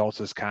heard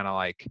Stoltz is kind of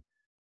like,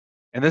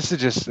 and this is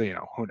just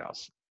who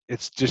knows,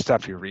 it's just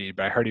stuff you read,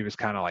 but I heard he was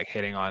kind of like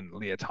hitting on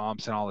Leah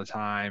Thompson all the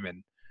time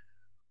and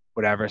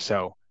whatever.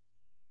 So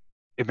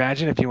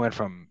imagine if you went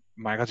from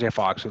Michael J.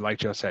 Fox, who, like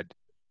Joe said,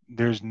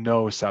 there's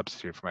no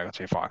substitute for Michael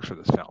J. Fox for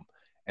this film,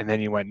 and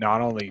then you went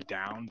not only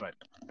down but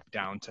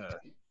down to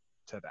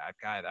that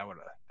guy. That would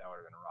have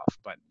been rough.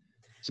 But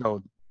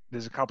so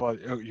there's a couple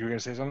of, you were gonna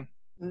say something?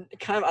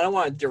 Kind of. I don't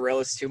want to derail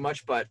this too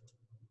much, but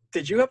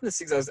did you happen to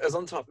see? Cause I was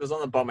on top. It was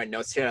on the bottom of my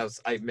notes here. And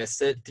I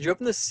missed it. Did you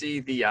happen to see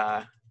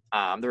the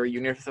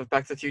reunion of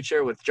Back to the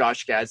Future with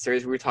Josh Gad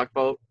series we talked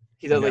about?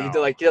 He does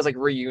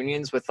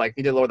reunions with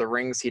he did Lord of the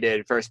Rings. He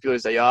did Ferris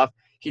Bueller's Day Off.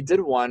 He did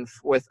one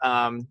with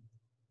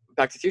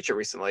Back to the Future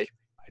recently.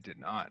 I did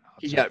not.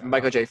 He got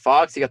Michael J.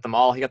 Fox. He got them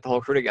all. He got the whole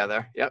crew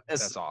together. Yep.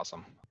 That's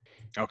awesome.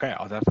 Okay,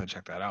 I'll definitely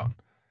check that out.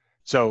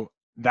 So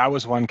that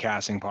was one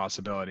casting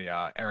possibility.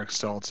 Eric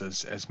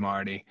Stoltz as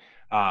Marty,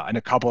 and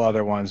a couple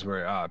other ones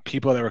were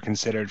people that were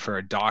considered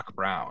for Doc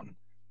Brown.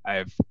 I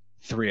have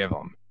 3 of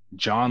them: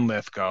 John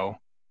Lithgow,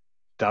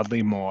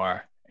 Dudley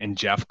Moore, and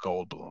Jeff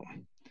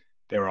Goldblum.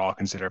 They were all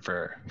considered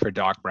for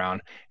Doc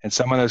Brown, and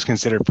someone that was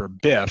considered for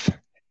Biff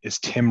is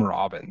Tim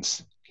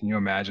Robbins. Can you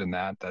imagine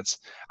that?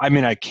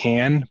 I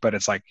can, but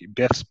it's like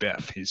Biff's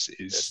Biff.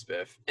 He's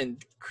Biff.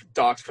 And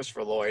Doc's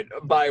Christopher Lloyd.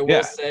 But I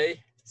will say,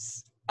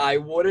 I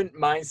wouldn't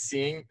mind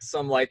seeing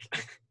some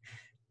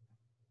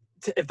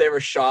if they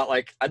were shot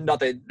not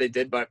they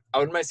did, but I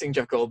wouldn't mind seeing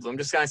Jeff Goldblum.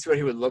 Just kind of see what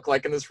he would look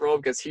like in this role,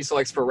 because he's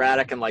so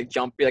sporadic and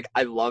jumpy.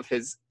 I love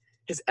his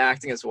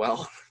acting as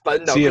well.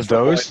 But no,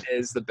 Christopher Lloyd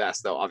is the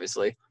best though,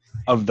 obviously.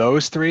 Of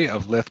those 3,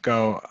 of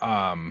Lithgow,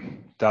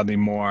 Dudley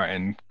Moore,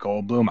 and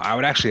Goldblum,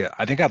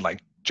 I think I'd like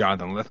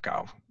Jonathan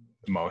Lithgow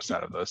the most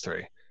out of those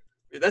 3.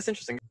 That's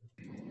interesting.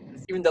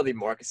 Even Dudley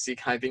Moore, I could see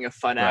kind of being a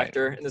fun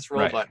actor in this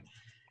role, but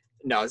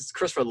no, it's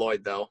Christopher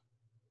Lloyd though.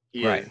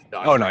 He is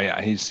Doc Brown. No,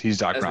 yeah, he's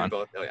Doc Brown.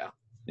 Both, oh yeah.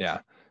 Yeah.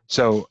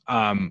 So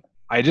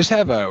I just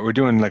have we're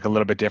doing a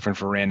little bit different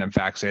for random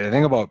facts today. The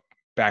thing about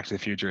Back to the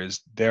Future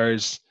is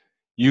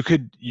you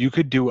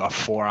could do a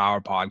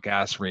 4-hour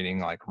podcast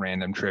reading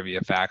random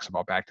trivia facts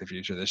about Back to the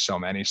Future. There's so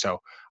many. So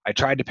I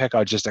tried to pick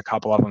out just a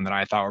couple of them that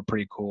I thought were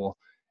pretty cool.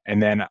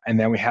 And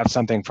then we have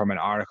something from an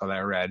article that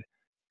I read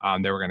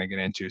that we're going to get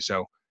into.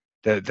 So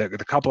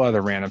the couple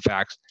other random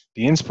facts,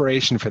 the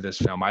inspiration for this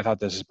film, I thought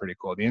this is pretty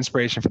cool. The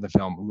inspiration for the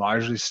film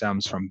largely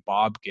stems from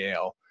Bob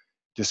Gale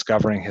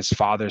discovering his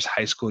father's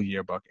high school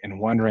yearbook and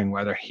wondering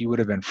whether he would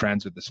have been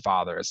friends with his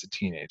father as a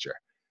teenager.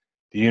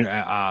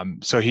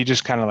 So he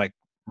just kind of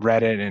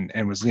read it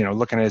and was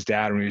looking at his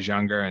dad when he was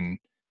younger, and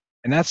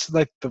that's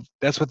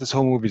that's what this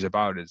whole movie's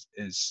about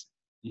is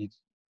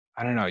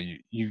I don't know,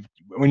 you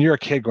when you're a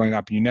kid growing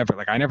up, you never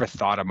I never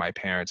thought of my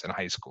parents in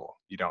high school.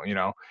 You don't,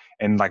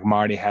 and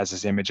Marty has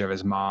this image of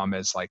his mom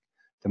as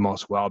the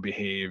most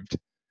well-behaved,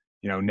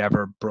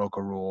 never broke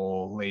a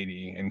rule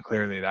lady, and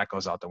clearly that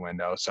goes out the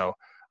window. So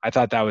I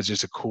thought that was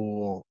just a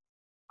cool.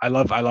 I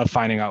love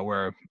finding out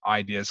where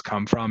ideas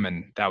come from,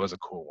 and that was a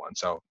cool one.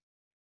 So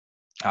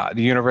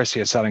the University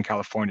of Southern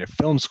California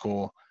Film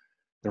School,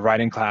 the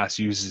writing class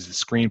uses the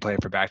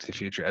screenplay for Back to the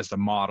Future as the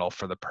model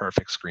for the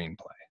perfect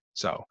screenplay.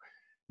 So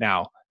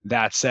now,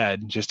 that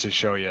said, just to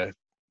show you,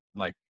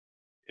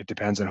 it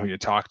depends on who you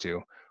talk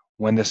to.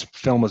 when this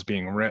film was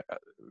being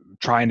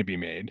trying to be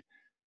made,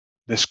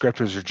 the script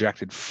was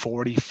rejected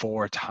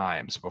 44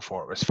 times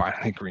before it was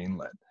finally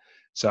greenlit.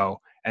 So,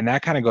 and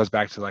that kind of goes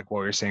back to like what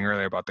we were saying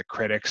earlier about the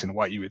critics and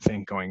what you would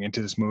think going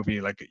into this movie.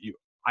 Like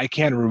I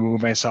can't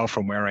remove myself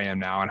from where I am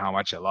now and how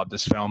much I love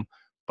this film,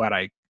 but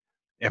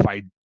if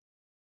I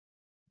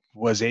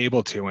was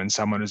able to, and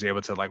someone was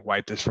able to like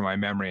wipe this from my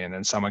memory, and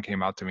then someone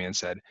came out to me and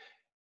said,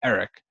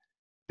 Eric,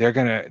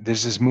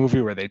 there's this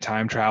movie where they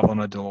time travel in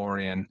a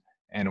DeLorean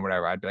and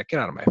whatever, I'd be like, get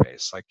out of my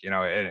face. Like,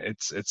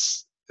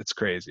 it's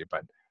crazy.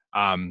 But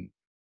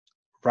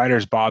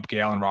writers Bob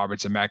Gale and Robert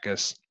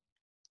Zemeckis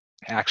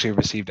actually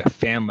received a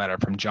fan letter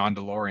from John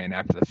DeLorean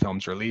after the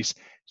film's release,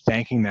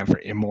 thanking them for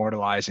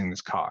immortalizing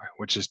this car,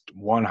 which is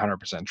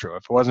 100% true.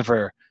 If it wasn't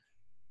for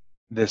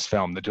this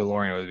film, the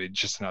DeLorean would be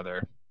just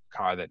another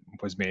car that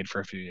was made for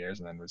a few years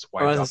and then was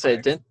wiped out. I was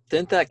gonna say,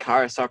 didn't that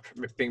car stop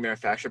being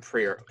manufactured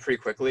pretty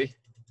quickly?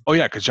 Oh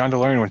yeah, because John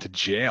DeLorean went to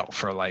jail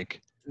for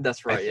like.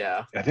 That's right.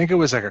 Yeah. I think it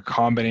was like a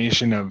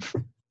combination of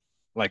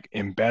like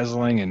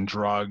embezzling and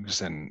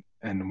drugs and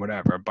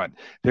whatever. But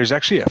there's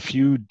actually a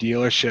few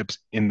dealerships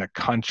in the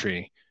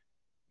country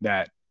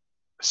that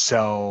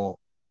sell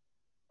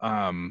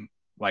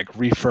like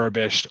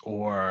refurbished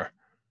or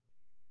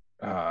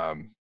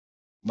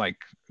like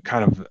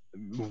kind of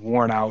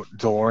worn out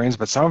DeLoreans,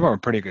 but some of them are in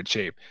pretty good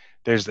shape.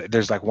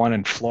 There's like one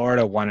in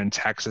Florida, one in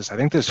Texas. I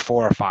think there's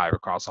 4 or 5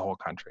 across the whole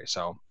country.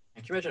 So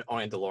can you imagine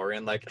owning a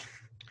DeLorean? Like,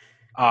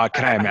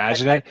 can I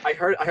imagine it? I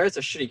heard it's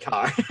a shitty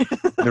car.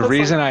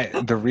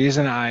 The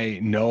reason I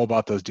know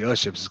about those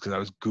dealerships is because I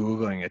was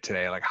Googling it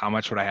today. Like, how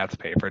much would I have to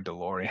pay for a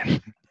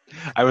DeLorean?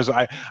 I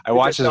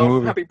watched this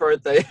movie. Happy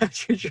birthday!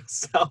 Treat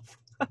yourself.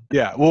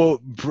 Yeah, well,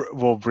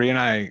 Bree and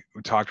I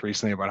talked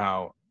recently about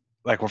how,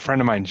 like, a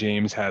friend of mine,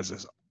 James, has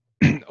this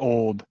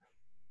old,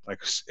 like,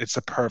 it's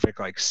a perfect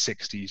like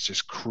 60s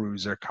just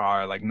cruiser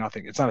car, like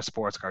nothing. It's not a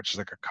sports car, it's just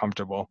like a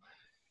comfortable,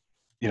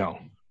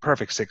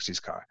 perfect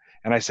 60s car.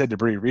 And I said to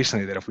Bree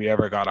recently that if we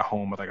ever got a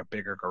home with like a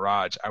bigger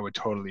garage, I would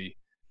totally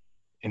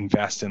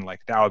invest in,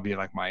 like, that would be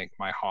like my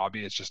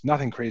hobby. It's just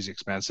nothing crazy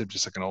expensive,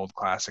 just like an old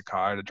classic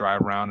car to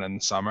drive around in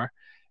the summer.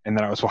 And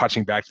then I was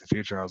watching Back to the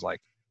Future. I was like,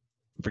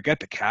 forget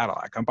the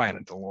Cadillac, I'm buying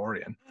a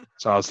DeLorean.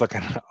 So I was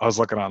looking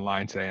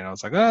online today, and I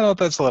was like, oh,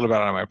 that's a little bit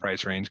out of my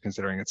price range,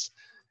 considering it's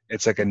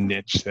like a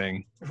niche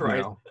thing,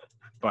 right?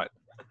 But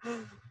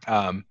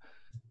and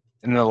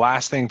the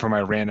last thing for my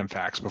random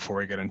facts before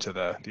we get into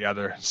the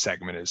other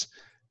segment is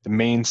the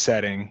main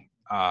setting.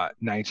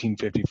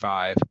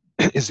 1955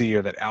 is the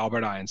year that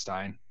Albert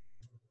Einstein,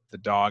 the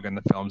dog in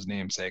the film's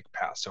namesake,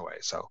 passed away.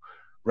 So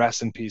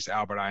rest in peace,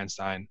 Albert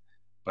Einstein.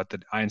 But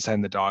the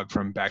Einstein, the dog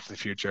from Back to the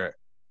Future,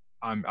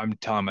 I'm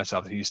telling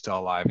myself that he's still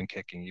alive and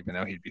kicking, even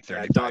though he'd be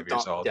 35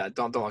 years old. Yeah,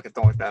 don't look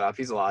that up.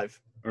 He's alive.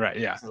 Right.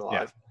 Yeah. He's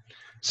alive. Yeah.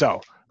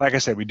 So, like I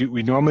said,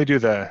 we normally do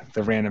the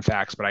random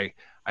facts, but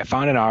I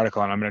found an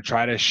article, and I'm going to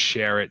try to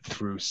share it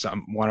through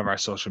one of our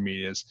social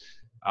medias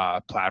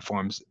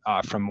platforms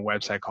from a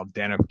website called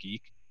Den of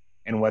Geek.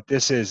 And what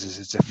this is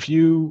it's a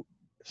few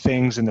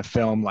things in the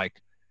film, like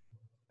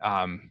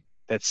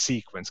that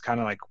sequence, kind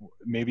of like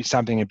maybe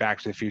something in Back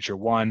to the Future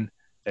 1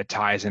 that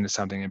ties into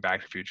something in Back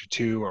to the Future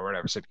 2 or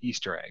whatever, some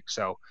Easter eggs.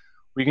 So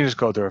we can just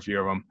go through a few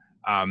of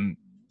them.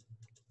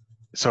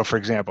 So for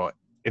example,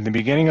 in the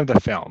beginning of the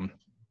film,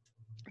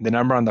 the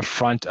number on the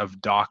front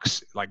of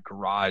Doc's like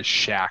garage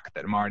shack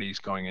that Marty's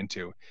going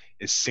into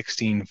is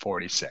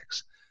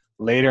 1646.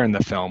 Later in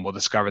the film, we'll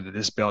discover that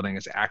this building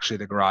is actually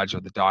the garage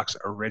of the Doc's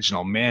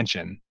original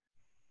mansion.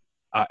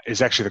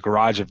 Is actually the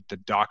garage of the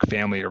Doc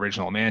family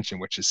original mansion,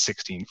 which is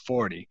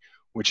 1640,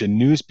 which a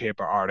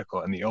newspaper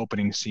article in the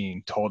opening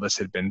scene told us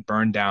had been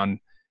burned down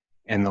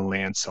and the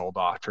land sold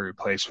off to be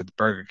replaced with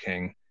Burger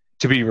King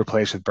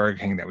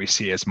that we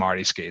see as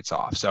Marty skates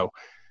off. So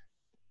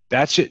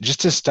that's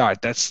just to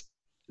start. That's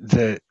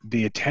the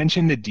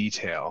attention to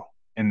detail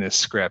in this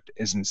script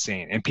is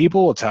insane. And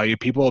people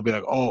will be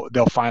like, oh,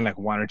 they'll find like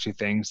 1 or 2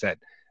 things that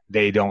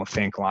they don't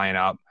think line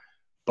up.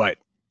 But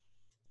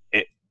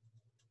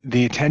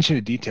the attention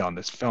to detail in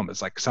this film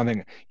is like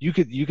something you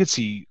could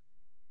see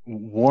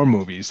war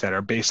movies that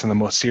are based on the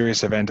most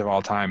serious event of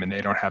all time, and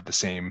they don't have the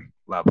same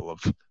level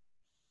of,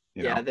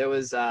 Yeah, there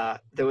was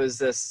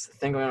this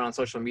thing going on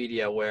social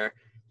media where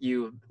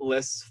you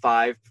list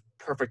 5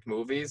 perfect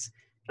movies,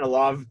 and a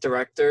lot of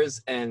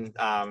directors and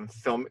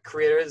film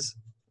creators,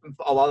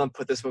 a lot of them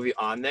put this movie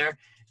on there,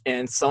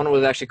 and someone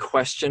was actually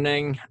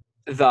questioning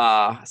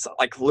the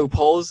like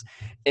loopholes,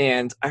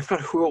 and I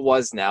forgot who it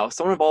was now.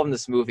 Someone involved in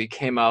this movie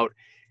came out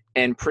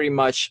and pretty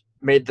much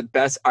made the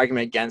best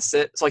argument against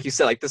it. So like you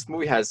said, like this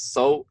movie has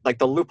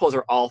the loopholes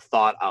are all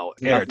thought out.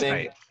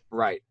 Airtight.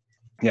 Right.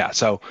 Yeah.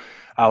 So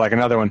like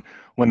another one,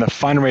 when the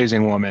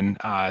fundraising woman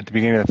at the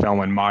beginning of the film,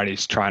 when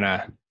Marty's trying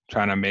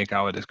to make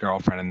out with his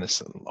girlfriend, and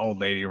this old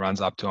lady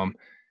runs up to him,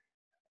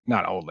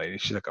 not old lady,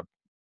 she's like a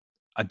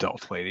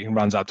adult lady,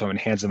 runs up to him and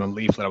hands him a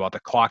leaflet about the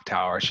clock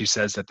tower. She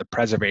says that the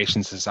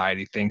Preservation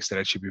Society thinks that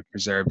it should be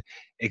preserved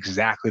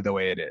exactly the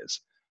way it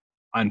is.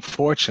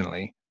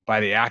 Unfortunately, by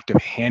the act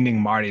of handing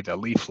Marty the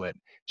leaflet,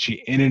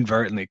 she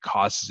inadvertently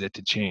causes it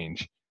to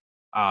change.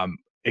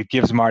 It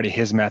gives Marty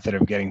his method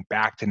of getting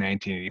back to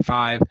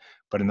 1985,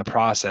 but in the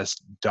process,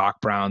 Doc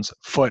Brown's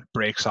foot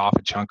breaks off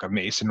a chunk of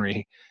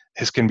masonry.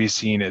 This can be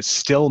seen as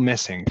still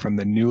missing from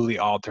the newly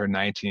altered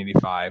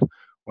 1985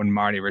 when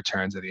Marty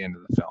returns at the end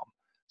of the film.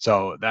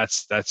 So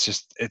that's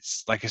just,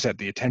 it's like I said,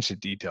 the attention to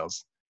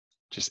details,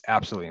 just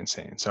absolutely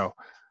insane. So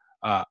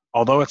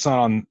although it's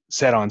not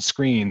said on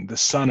screen, the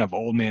son of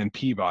Old Man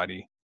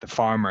Peabody, the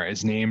farmer,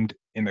 is named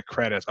in the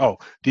credits. Oh,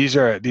 these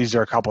are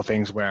a couple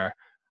things where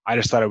I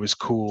just thought it was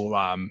cool,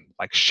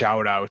 like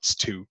shout outs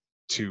to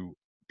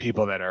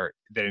people that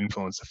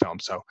influence the film.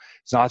 So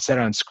it's not said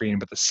on screen,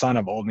 but the son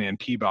of Old Man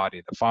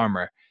Peabody, the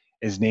farmer,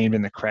 is named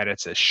in the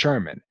credits as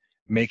Sherman,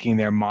 making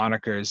their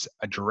monikers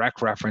a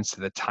direct reference to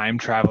the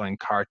time-traveling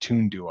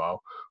cartoon duo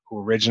who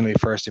originally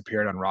first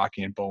appeared on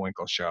Rocky and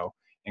Bullwinkle show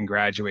and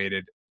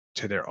graduated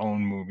to their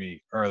own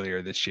movie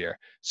earlier this year.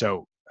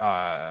 So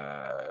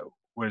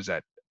what is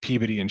that?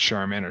 Peabody and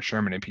Sherman, or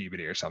Sherman and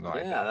Peabody, or something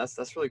like that. Yeah,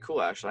 that's really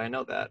cool. Actually, I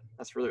know that.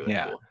 That's really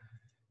cool.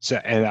 So,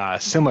 and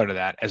similar to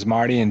that, as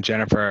Marty and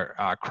Jennifer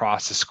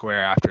cross the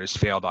square after his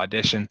failed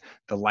audition,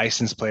 the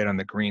license plate on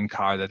the green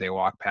car that they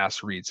walk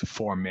past reads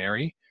 "For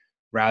Mary,"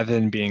 rather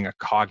than being a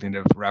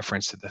cognitive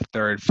reference to the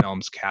third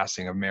film's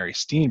casting of Mary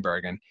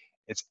Steenburgen.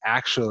 It's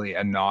actually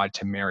a nod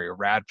to Mary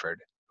Radford,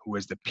 who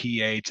was the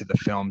PA to the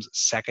film's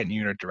second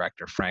unit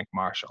director, Frank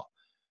Marshall.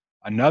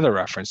 Another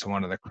reference to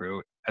one of the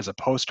crew, as a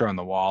poster on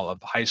the wall of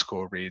the high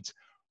school reads,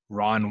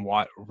 Ron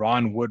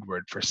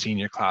Woodward for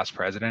senior class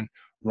president.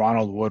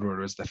 Ronald Woodward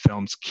was the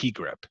film's key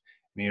grip,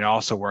 and he had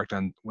also worked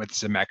with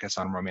Zemeckis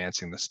on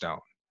Romancing the Stone.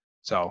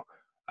 So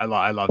I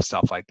love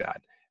stuff like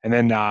that. And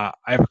then I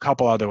have a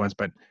couple other ones,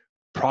 but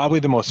probably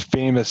the most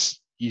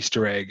famous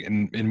Easter egg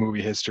in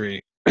movie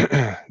history,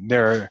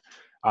 there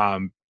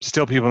are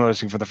still people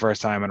noticing for the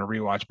first time on a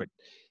rewatch, but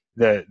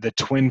the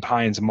Twin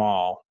Pines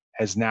Mall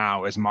has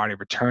now, as Marty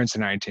returns to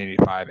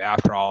 1985,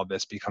 after all of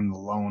this, become the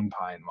Lone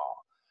Pine Mall,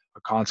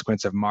 a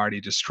consequence of Marty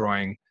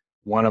destroying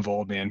one of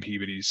Old Man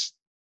Peabody's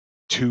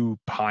 2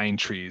 pine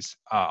trees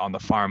on the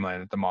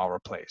farmland that the mall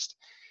replaced.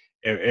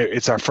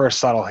 It's our first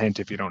subtle hint,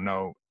 if you don't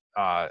know,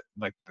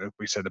 like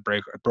we said,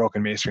 the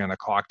broken masonry on the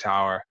clock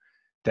tower,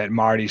 that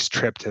Marty's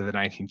trip to the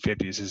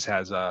 1950s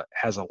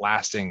has a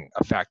lasting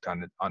effect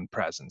on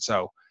present.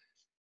 So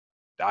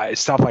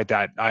stuff like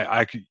that,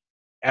 I could.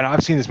 And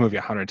I've seen this movie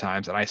 100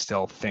 times, and I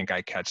still think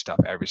I catch stuff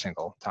every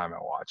single time I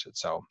watch it.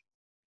 So,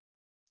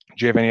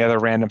 do you have any other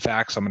random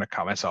facts? I'm going to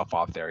cut myself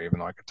off there, even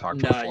though I could talk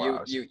for 4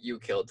 hours. You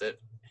killed it.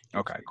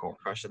 Okay, cool.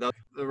 Crushed it.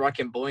 The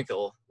Rocky and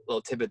Bullwinkle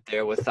little tidbit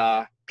there with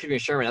Peabody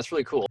and Sherman. That's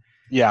really cool.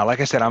 Yeah,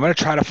 like I said, I'm going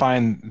to try to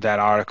find that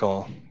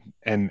article,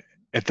 and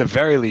at the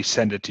very least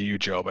send it to you,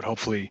 Joe, but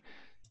hopefully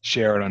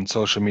share it on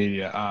social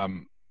media,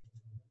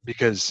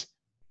 because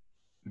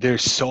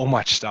there's so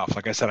much stuff.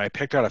 Like I said, I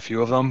picked out a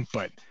few of them,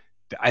 but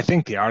I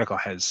think the article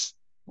has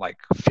like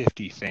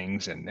 50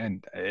 things,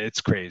 and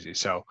it's crazy.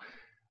 So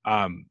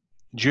do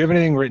you have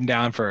anything written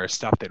down for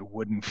stuff that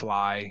wouldn't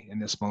fly in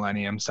this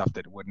millennium, stuff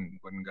that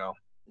wouldn't go?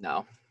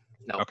 No,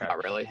 Okay.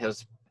 Not really.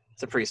 It's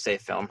a pretty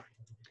safe film.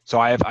 So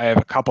I have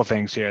a couple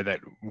things here that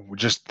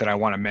I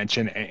want to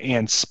mention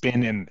and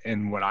spin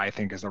in what I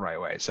think is the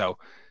right way. So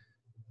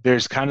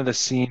there's kind of the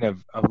scene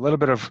of a little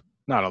bit of,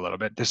 not a little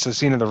bit, there's the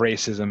scene of the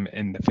racism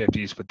in the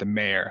 50s with the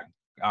mayor,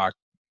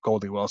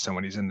 Goldie Wilson,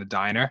 when he's in the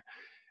diner.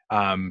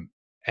 And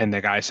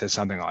the guy says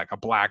something like, a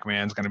black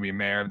man's going to be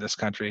mayor of this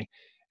country.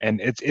 And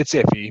it's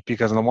iffy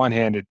because on the one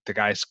hand, the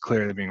guy's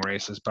clearly being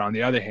racist, but on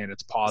the other hand,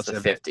 it's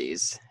positive. It's the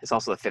 50s. It's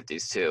also the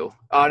 50s too.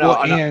 Oh no.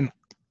 Well,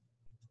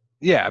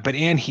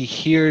 and he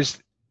hears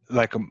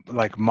like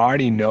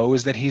Marty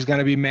knows that he's going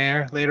to be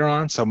mayor later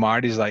on. So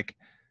Marty's like,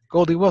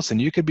 Goldie Wilson,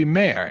 you could be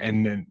mayor.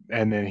 And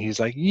then he's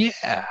like,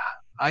 yeah,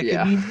 I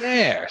could be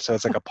mayor. So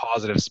it's like a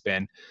positive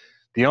spin.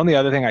 The only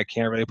other thing I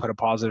can't really put a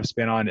positive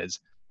spin on is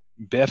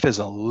Biff is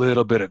a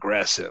little bit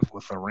aggressive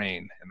with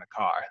Lorraine in the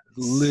car.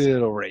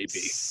 Little rapey.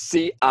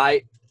 See,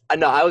 I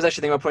was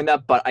actually thinking about putting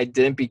that, but I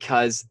didn't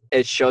because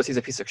it shows he's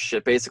a piece of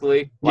shit,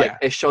 basically. Like,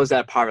 it shows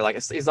that part of, like,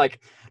 he's, like,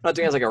 not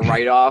doing it as, like, a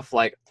write-off,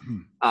 like,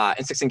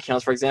 in 16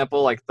 Candles, for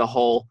example, like, the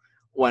whole,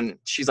 when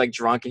she's, like,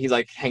 drunk and he's,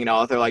 like, hanging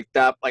out with her, like,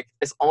 that, like,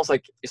 it's almost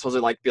like you're supposed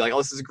to, like, be like, oh,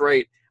 this is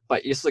great,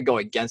 but you're supposed to go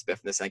against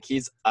Biff in this. Like,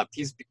 he's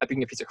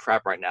being a piece of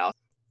crap right now.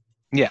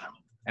 Yeah.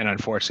 And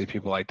unfortunately,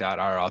 people like that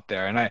are out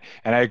there, and I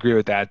agree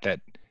with that.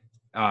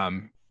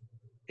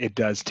 It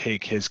does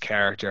take his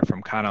character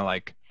from kind of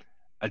like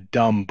a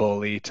dumb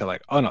bully to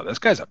like, oh no, this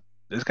guy's a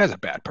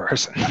bad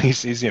person.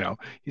 he's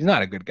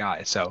not a good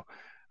guy. So,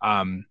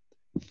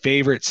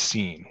 favorite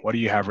scene. What do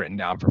you have written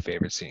down for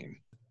favorite scene?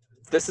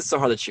 This is so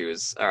hard to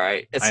choose. All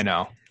right, I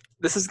know.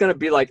 This is gonna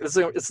be like this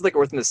is like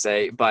worth to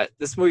say, but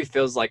this movie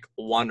feels like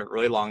one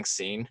really long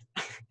scene.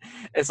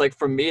 It's like,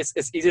 for me,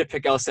 it's easy to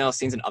pick out standout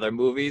scenes in other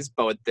movies,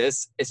 but with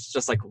this, it's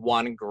just like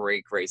one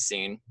great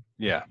scene.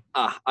 Yeah.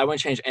 I wouldn't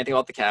change anything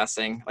about the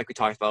casting, like we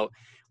talked about.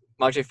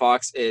 Michael J.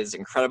 Fox is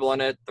incredible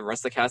in it. The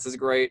rest of the cast is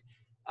great.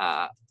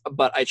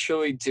 But I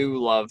truly do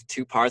love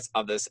 2 parts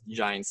of this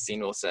giant scene,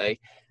 we'll say.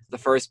 The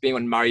first being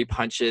when Marty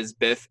punches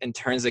Biff and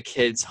turns the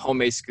kid's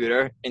homemade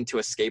scooter into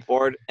a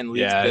skateboard and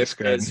leads Yeah, it's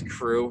Biff and his good.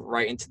 crew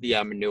right into the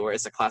manure.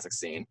 It's a classic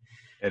scene.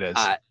 It is.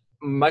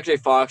 Michael J.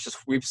 Fox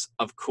just weeps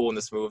of cool in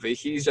this movie.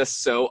 He's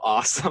just so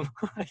awesome.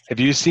 Have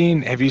you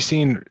seen?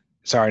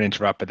 Sorry to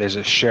interrupt, but there's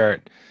a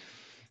shirt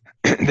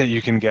that you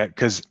can get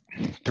because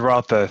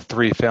throughout the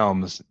 3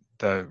 films,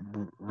 the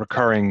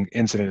recurring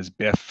incident is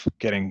Biff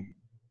getting,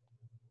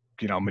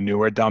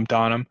 manure dumped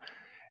on him,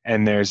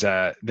 and there's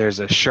a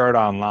shirt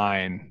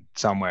online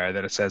somewhere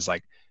that it says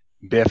like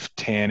Biff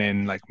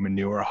Tannen like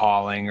manure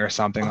hauling or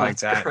something like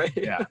that's that. great.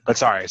 Yeah, but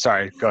sorry,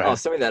 go ahead. Oh,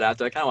 send me that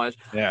after. I kind of want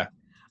to. Yeah.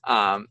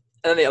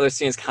 And then the other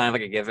scene is kind of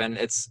like a given.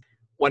 It's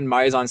when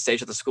Marty's on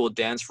stage at the school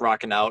dance,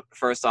 rocking out.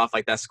 First off,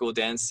 like that school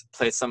dance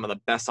plays some of the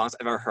best songs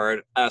I've ever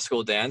heard at a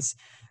school dance.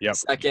 Yep.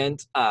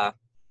 Second,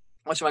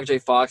 watching Michael J.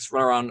 Fox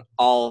run around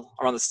all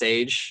around the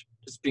stage,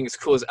 just being as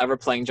cool as ever,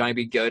 playing Johnny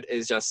B. Good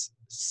is just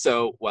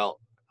so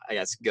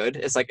good.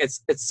 It's like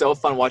it's so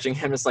fun watching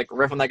him just like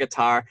riff on that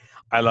guitar.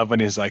 I love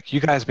when he's like, "You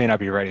guys may not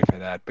be ready for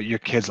that, but your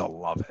kids will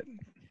love it."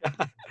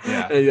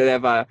 Yeah. And they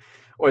have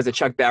what is it,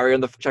 Chuck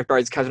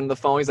Berry's cousin on the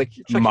phone. He's like,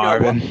 Chuck,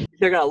 Marvin.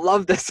 you're gonna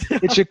love this.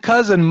 It's your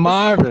cousin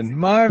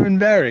Marvin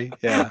Berry.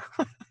 Yeah.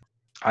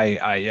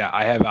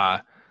 I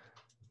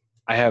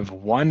have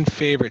one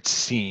favorite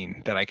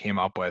scene that I came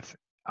up with,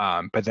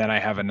 but then I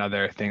have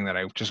another thing that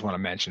I just want to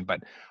mention.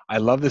 But I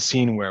love the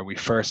scene where we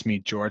first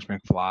meet George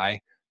McFly,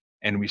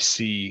 and we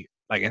see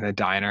like in the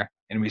diner,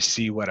 and we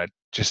see what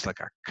just like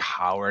a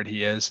coward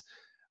he is.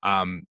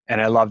 And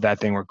I love that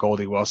thing where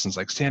Goldie Wilson's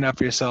like, stand up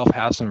for yourself,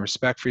 have some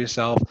respect for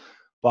yourself,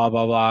 blah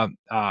blah blah.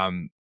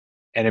 And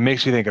it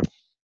makes me think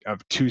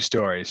of 2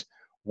 stories.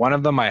 One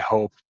of them, I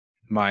hope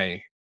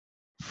my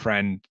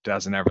friend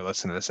doesn't ever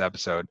listen to this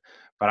episode,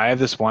 but I have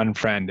this one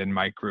friend in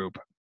my group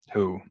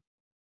who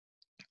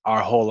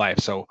our whole life,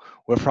 so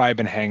we've probably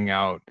been hanging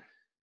out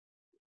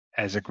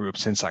as a group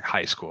since like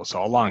high school,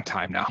 so a long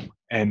time now.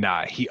 And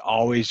he's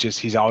always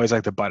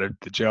like the butt of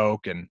the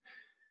joke and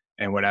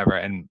whatever.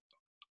 And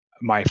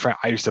my friend,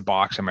 I used to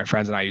box, and my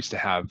friends and I used to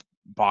have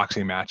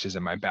boxing matches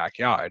in my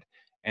backyard.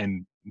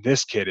 And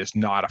this kid is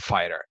not a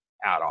fighter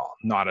at all,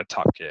 not a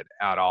tough kid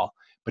at all.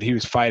 But he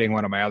was fighting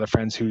one of my other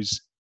friends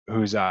who's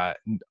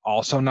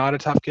also not a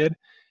tough kid.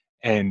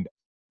 And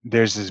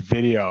there's this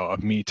video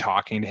of me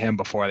talking to him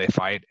before they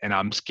fight, and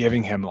I'm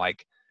giving him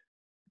like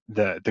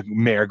the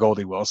Mayor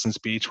Goldie Wilson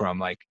speech where I'm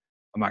like,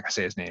 I'm not gonna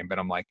say his name, but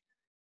I'm like,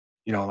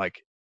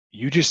 like,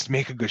 you just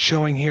make a good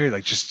showing here,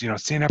 like just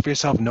stand up for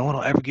yourself, no one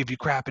will ever give you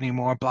crap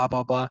anymore, blah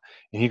blah blah.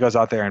 And he goes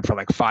out there and for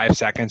like 5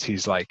 seconds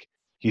he's like,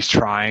 he's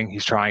trying,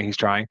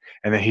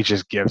 and then he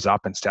just gives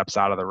up and steps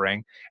out of the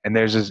ring. And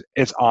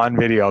it's on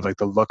video, like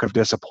the look of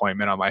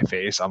disappointment on my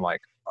face. I'm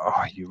like,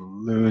 oh, you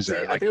loser.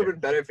 See, I think it would have been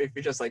better if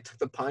he just like took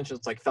the punch and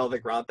just, like fell to the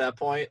ground at that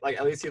point. Like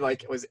at least he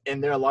like was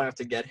in there long enough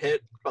to get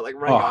hit, but like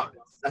running off,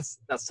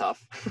 that's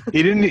tough.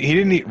 He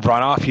didn't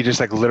run off. He just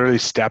like literally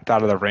stepped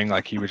out of the ring.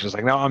 Like he was just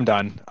like, no, I'm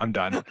done.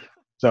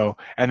 So,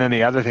 and then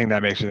the other thing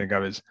that makes me think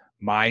of is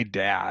my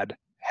dad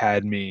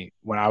had me,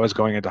 when I was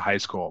going into high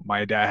school,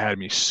 my dad had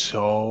me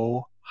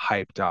so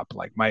hyped up.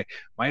 Like my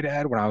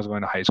dad, when I was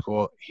going to high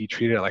school, he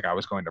treated it like I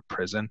was going to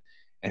prison.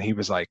 And he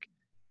was like,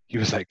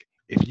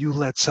 if you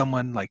let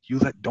someone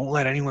don't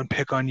let anyone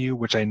pick on you,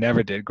 which I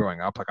never did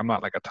growing up. Like I'm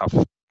not like a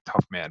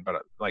tough man,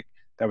 but like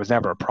that was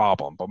never a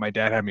problem. But my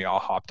dad had me all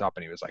hopped up,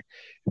 and he was like,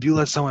 if you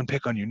let someone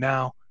pick on you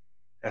now,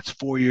 that's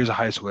 4 years of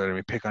high school. They're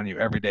gonna pick on you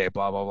every day,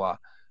 blah blah blah.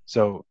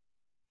 So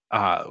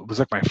it was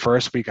like my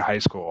first week of high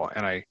school,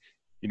 and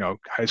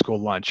high school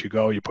lunch, you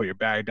put your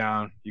bag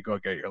down, you go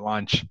get your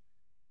lunch,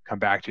 come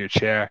back to your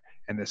chair,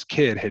 and this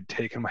kid had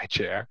taken my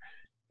chair,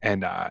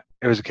 and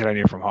it was a kid I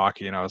knew from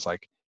hockey, and I was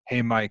like,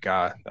 hey Mike,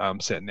 I'm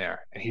sitting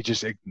there, and he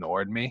just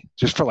ignored me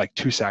just for like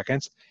 2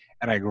 seconds,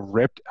 and I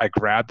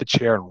grabbed the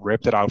chair and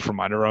ripped it out from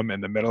under him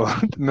in the middle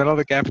of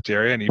the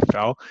cafeteria, and he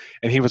fell,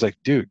 and he was like,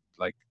 dude,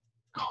 like,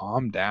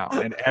 calm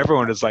down. And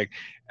everyone was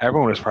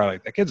probably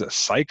like, that kid's a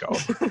psycho.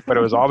 But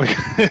it was all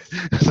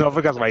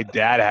because my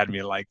dad had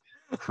me like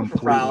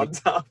completely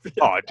Riled up.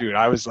 Oh dude,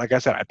 I was, like I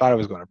said, I thought I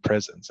was going to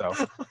prison. So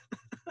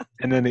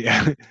and then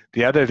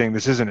the other thing,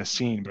 this isn't a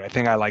scene, but I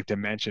think I like to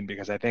mention,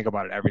 because I think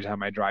about it every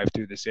time I drive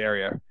through this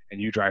area,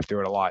 and you drive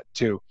through it a lot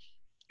too,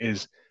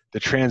 is the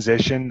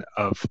transition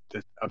of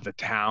the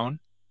town.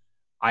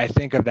 I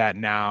think of that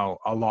now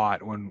a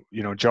lot when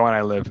Joe and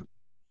I live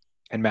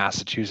in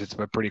Massachusetts,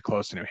 but pretty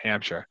close to New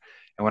Hampshire.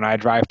 And when I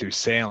drive through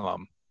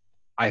Salem,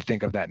 I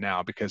think of that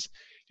now, because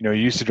you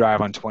used to drive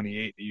on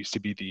 28. It used to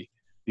be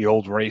the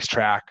old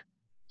racetrack,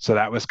 so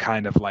that was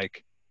kind of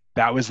like,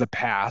 that was the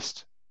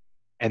past.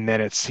 And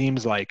then it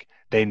seems like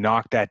they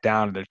knocked that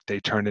down, and they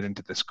turned it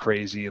into this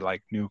crazy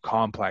like new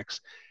complex.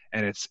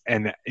 And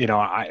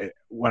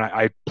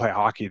I play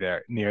hockey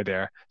there, near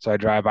there, so I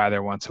drive by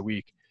there once a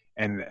week,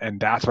 and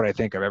that's what I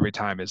think of every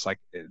time, is like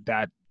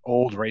that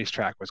old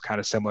racetrack was kind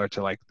of similar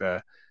to like the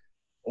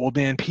Old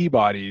Man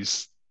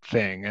Peabody's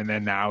thing, and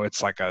then now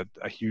it's like a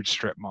huge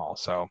strip mall.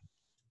 So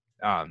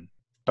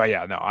but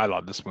yeah, no, I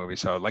love this movie.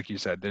 So like you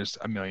said, there's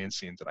a million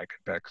scenes that I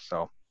could pick.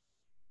 So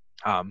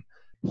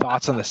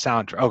Thoughts on the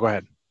soundtrack? Oh, go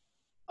ahead.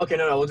 Okay,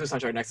 no, we'll do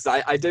soundtrack next.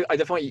 I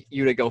definitely want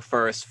you to go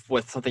first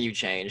with something you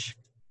change,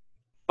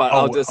 but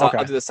Oh, okay.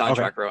 I'll do the soundtrack,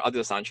 Okay. bro. I'll do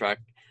the soundtrack.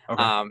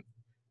 Okay.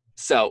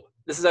 So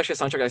this is actually a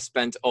soundtrack I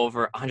spent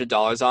over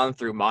 $100 on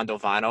through Mondo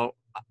Vinyl.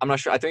 I'm not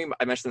sure. I think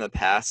I mentioned in the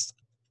past.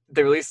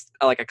 They released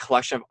like a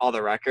collection of all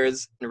the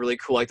records and really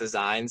cool like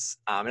designs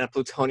in a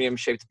plutonium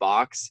shaped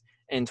box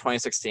in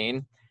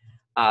 2016.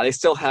 They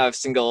still have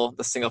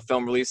the single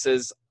film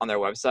releases on their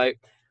website.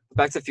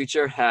 Back to the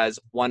Future has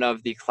one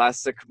of the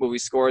classic movie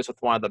scores with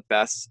one of the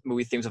best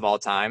movie themes of all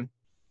time.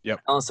 Yep.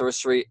 Alan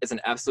Silvestri is an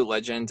absolute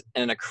legend,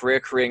 and in a career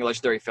creating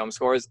legendary film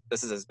scores,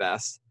 this is his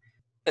best.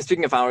 And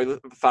speaking of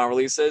final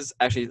releases,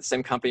 actually the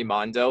same company,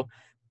 Mondo,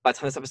 by the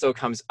time this episode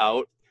comes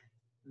out,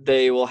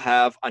 they will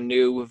have a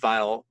new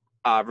vinyl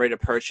ready to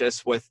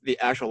purchase with the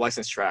actual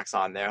licensed tracks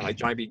on there, like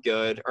Johnny B.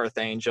 Good, Earth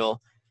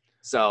Angel.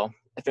 So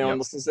if anyone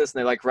listens to this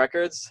and they like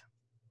records,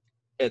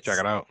 Check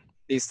it out.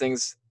 These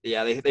things,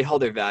 yeah, they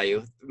hold their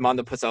value.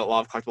 Mondo puts out a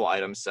lot of collectible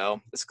items,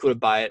 so it's cool to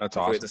buy it. That's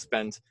before you have awesome. to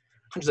spend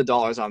hundreds of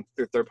dollars on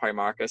through third-party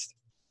markets.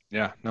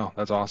 Yeah, no,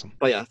 that's awesome.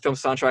 But yeah, film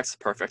soundtracks,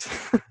 perfect.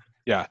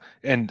 Yeah,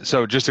 and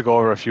so just to go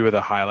over a few of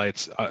the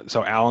highlights,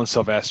 so Alan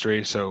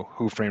Silvestri, so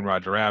Who Framed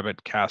Roger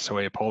Rabbit,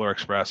 Castaway, Polar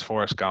Express,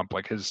 Forrest Gump,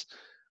 like his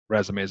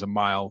resume is a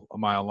mile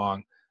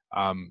long.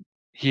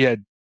 He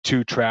had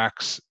 2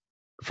 tracks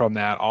from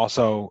that.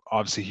 Also,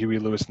 obviously Huey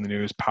Lewis in the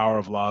News, Power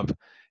of Love,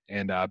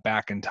 and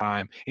Back in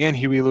Time. And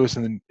Huey Lewis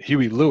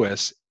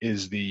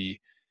is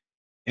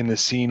in the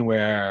scene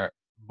where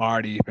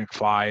Marty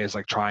McFly is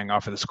like trying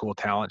out for the school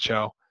talent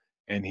show,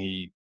 and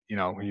he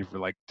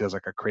like does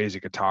like a crazy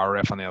guitar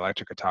riff on the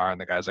electric guitar,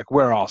 and the guy's like,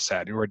 "We're all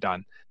set, we're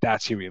done."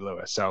 That's Huey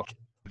Lewis. So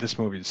this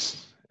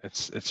movie's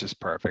it's just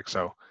perfect.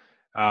 So,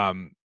 or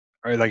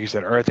like you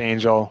said, Earth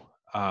Angel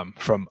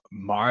from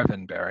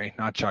Marvin Berry,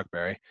 not Chuck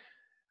Berry,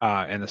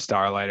 and the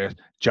Starlighters.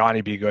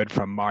 Johnny B. Good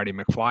from Marty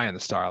McFly and the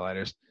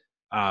Starlighters.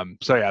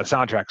 So yeah, the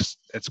soundtrack's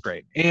it's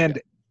great,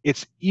 and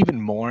it's even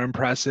more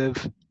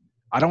impressive.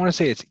 I don't want to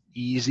say it's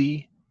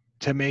easy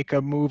to make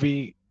a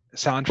movie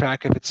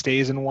soundtrack if it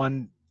stays in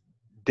one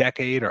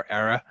decade or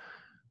era,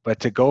 but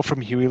to go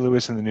from Huey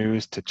Lewis in the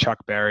News to Chuck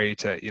Berry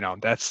to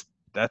that's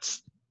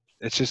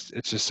it's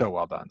just so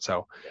well done.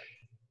 So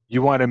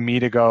you wanted me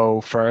to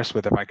go first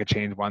with if I could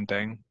change one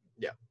thing?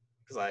 Yeah,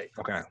 because I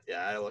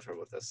had a little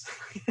trouble with this.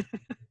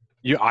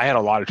 I had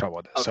a lot of trouble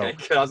with this. Okay,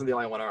 so I wasn't the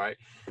only one. All right.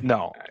 No,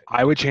 All right.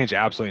 I would change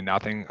absolutely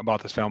nothing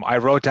about this film. I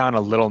wrote down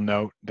a little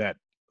note that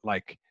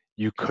like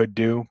you could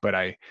do, but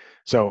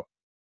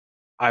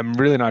I'm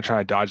really not trying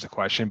to dodge the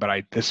question, but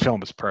this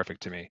film is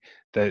perfect to me.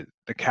 The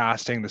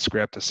casting, the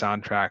script, the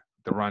soundtrack,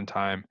 the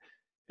runtime,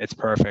 it's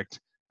perfect.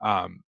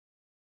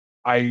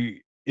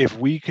 If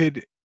we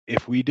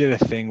did a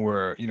thing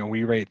where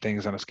we rate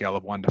things on a scale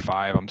of 1 to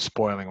 5, I'm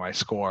spoiling my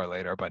score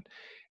later, but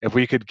if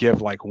we could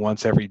give like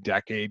once every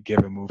decade, give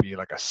a movie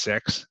like a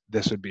 6,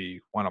 this would be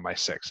one of my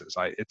 6s.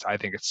 I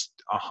think it's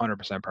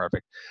 100%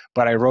 perfect.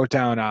 But I wrote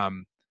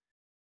down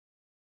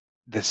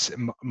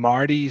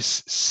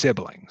Marty's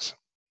siblings.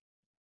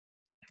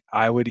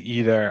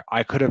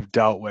 I could have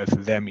dealt with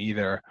them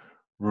either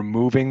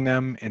removing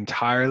them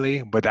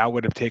entirely, but that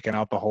would have taken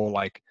out the whole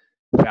like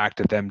fact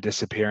of them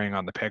disappearing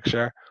on the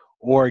picture,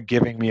 or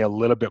giving me a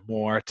little bit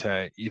more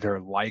to either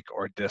like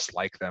or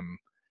dislike them.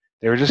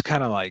 They were just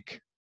kind of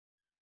like,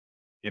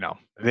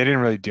 they didn't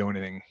really do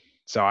anything.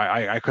 So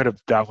I could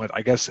have dealt with,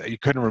 I guess you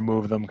couldn't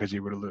remove them because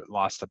you would have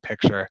lost the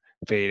picture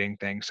fading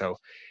thing. So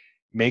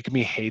make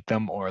me hate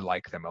them or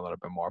like them a little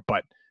bit more.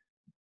 But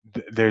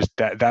there's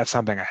that's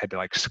something I had to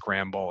like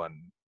scramble and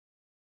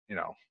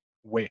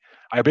wait.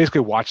 I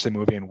basically watched the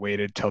movie and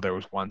waited till there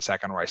was 1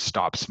 second where I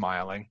stopped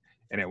smiling,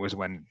 and it was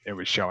when it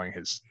was showing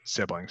his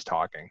siblings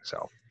talking.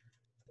 So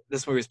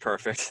this movie is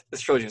perfect.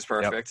 This trilogy is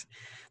perfect. Yep.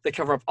 They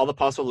cover up all the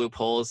possible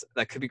loopholes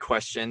that could be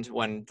questioned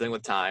when dealing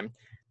with time.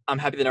 I'm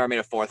happy they never made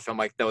a 4th film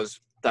like those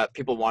that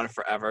people wanted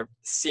forever.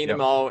 Seeing them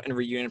all in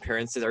reunion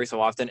appearances every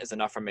so often is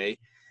enough for me.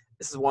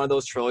 This is one of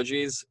those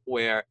trilogies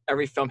where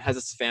every film has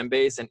its fan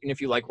base, and even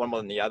if you like one more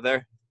than the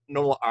other,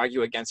 no one will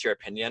argue against your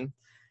opinion.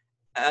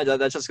 And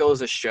that just goes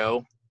to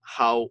show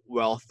how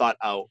well thought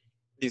out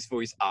these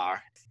movies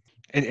are.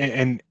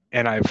 And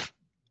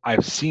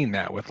I've seen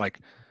that with like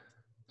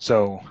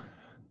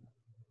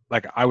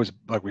I was,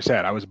 like we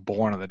said, I was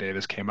born on the day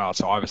this came out,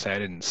 so obviously I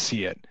didn't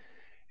see it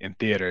in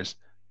theaters.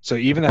 So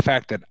even the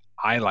fact that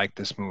I like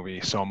this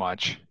movie so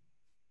much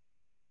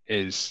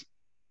is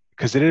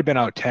because it had been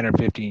out 10 or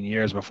 15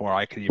 years before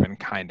I could even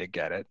kind of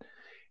get it.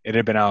 It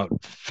had been out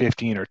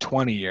 15 or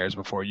 20 years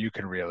before you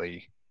could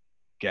really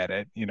get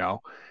it,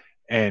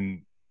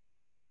 and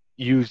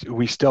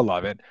we still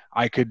love it.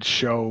 I could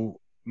show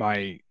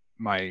my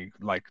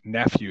like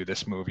nephew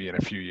this movie in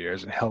a few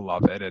years and he'll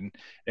love it, and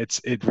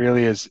it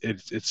really is,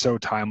 it's so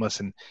timeless.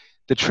 And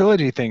the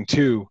trilogy thing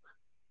too,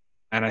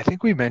 and I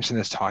think we mentioned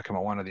this talking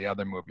about one of the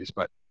other movies,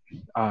 but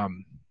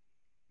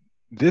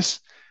this,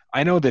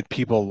 I know that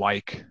people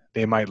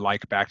they might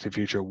like Back to the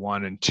Future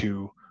 1 and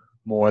 2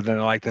 more than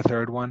they like the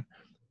third one,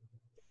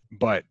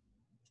 but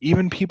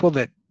even people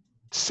that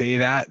say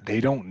that, they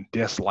don't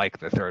dislike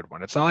the third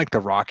one. It's not like the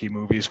Rocky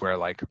movies where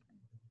like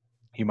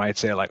you might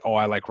say like, oh,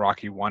 I like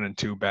Rocky 1 and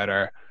 2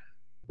 better.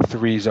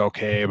 3's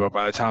okay, but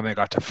by the time they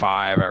got to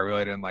 5, I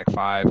really didn't like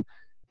 5.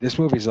 This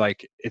movie's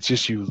like, it's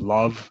just you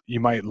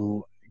might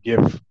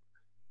give,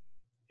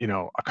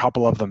 a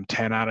couple of them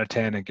 10 out of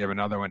 10 and give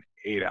another one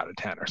 8 out of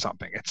 10 or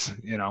something. It's,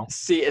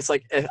 See, it's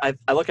like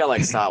I look at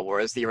like Star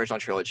Wars, the original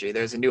trilogy.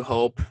 There's A New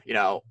Hope,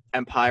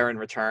 Empire, and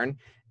Return,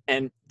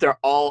 and they're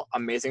all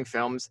amazing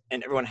films,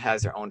 and everyone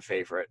has their own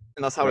favorite.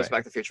 And that's how it is Right.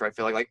 Back to the Future. I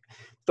feel like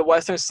the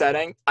Western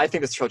setting. I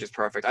think this trilogy is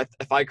perfect.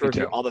 If I could Me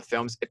review too. all the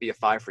films, it'd be a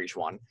 5 for each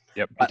one.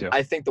 Yep, me But too.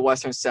 I think the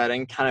Western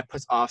setting kind of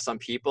puts off some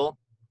people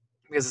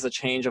because it's a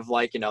change of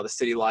like the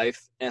city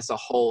life, and it's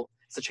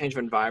a change of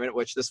environment,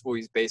 which this movie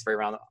is based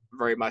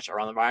very much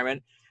around the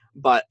environment.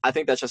 But I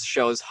think that just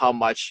shows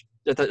that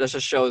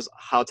just shows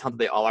how talented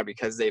they all are,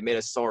 because they made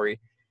a story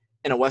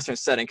in a Western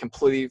setting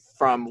completely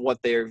from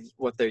what they're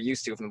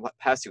used to from the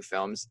past 2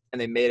 films, and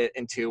they made it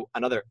into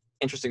another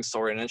interesting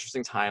story, an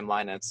interesting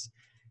timeline. And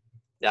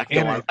I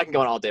can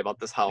go on all day about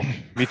this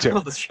Me too.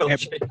 this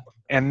trilogy.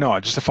 And no,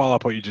 just to follow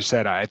up what you just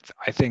said, I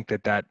think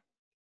that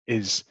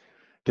is,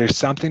 there's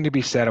something to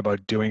be said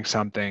about doing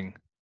something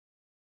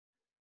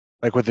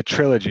like with the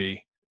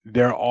trilogy.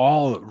 They're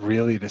all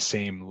really the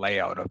same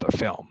layout of the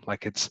film,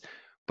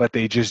 but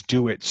they just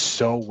do it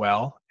so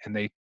well, and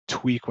they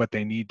tweak what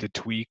they need to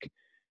tweak.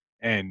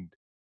 And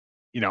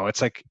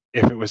it's like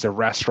if it was a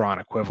restaurant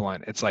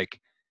equivalent, it's like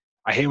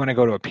I hate when I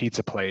go to a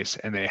pizza place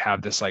and they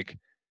have this like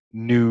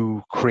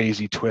new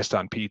crazy twist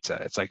on pizza.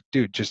 It's like,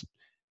 dude, just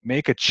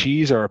make a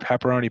cheese or a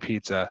pepperoni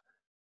pizza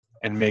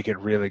and make it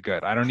really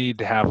good. I don't need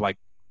to have like,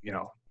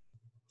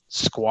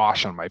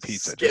 squash on my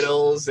pizza.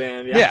 Skittles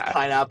and Yeah.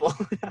 pineapple.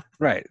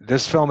 Right.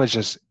 This film is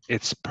just,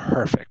 it's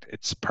perfect.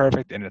 It's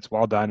perfect, and it's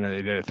well done, and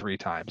they did it 3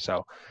 times.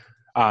 So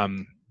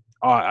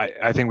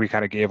I think we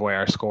kind of gave away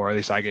our score. At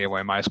least I gave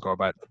away my score,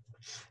 but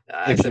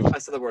I said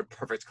the word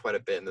perfect quite a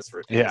bit in this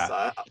review.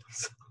 Yeah.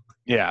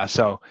 Yeah.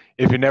 So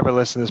if you never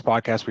listen to this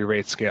podcast, we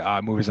rate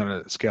movies on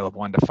a scale of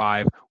 1 to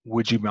 5.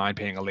 Would you mind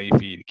paying a late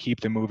fee to keep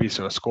the movie?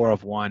 So a score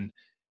of 1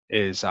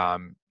 is,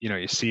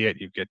 you see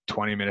it, you get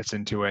 20 minutes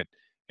into it,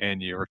 and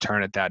you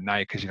return it that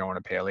night because you don't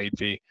want to pay a late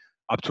fee.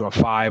 Up to a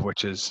 5,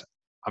 which is,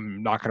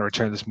 I'm not going to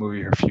return this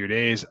movie for a few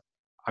days.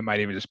 I might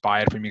even just buy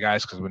it from you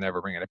guys because we're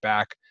never bringing it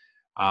back.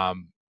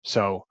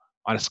 So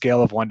on a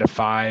scale of 1 to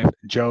 5,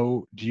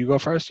 Joe, do you go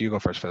first? You go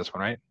first for this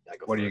one, right? Yeah,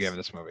 go What are you first. giving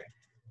this movie?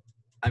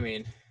 I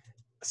mean,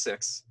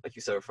 6, like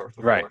you said before.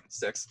 Right.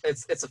 6.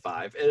 It's a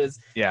 5. It is.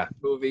 Yeah.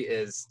 The movie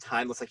is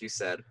timeless, like you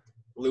said.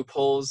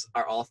 Loopholes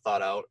are all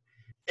thought out.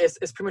 It's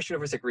pretty much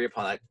universally agreed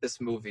upon that this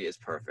movie is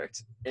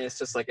perfect, and it's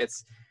just like it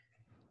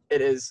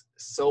is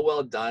so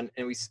well done.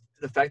 And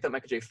the fact that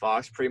Michael J.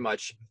 Fox pretty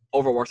much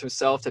overworked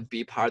himself to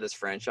be part of this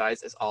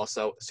franchise is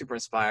also super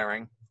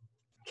inspiring.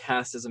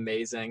 Cast is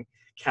amazing.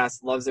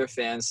 Cast loves their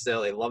fans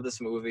still. They love this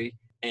movie,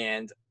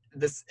 and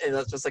that's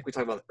just like we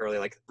talked about earlier,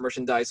 like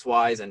merchandise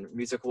wise and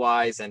music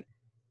wise. And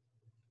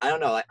I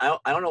don't know, I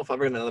don't know if I'll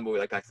ever get another movie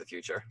like Back to the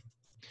Future.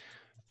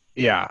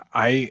 Yeah,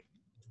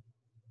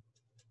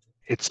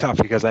 it's tough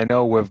because I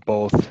know we've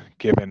both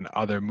given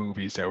other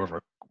movies that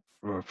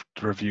we've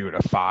reviewed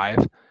a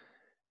 5,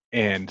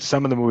 and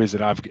some of the movies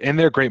that and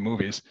they're great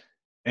movies,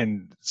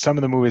 and some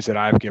of the movies that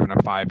I've given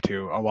a 5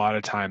 to, a lot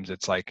of times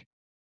it's like,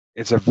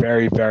 it's a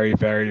very, very,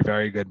 very,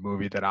 very good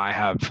movie that I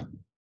have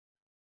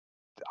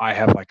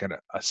like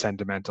a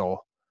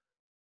sentimental,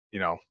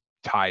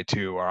 tie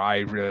to, or I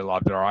really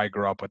loved it, or I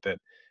grew up with it.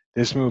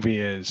 This movie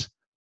is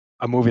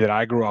a movie that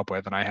I grew up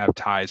with and I have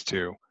ties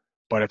to,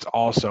 but it's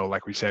also,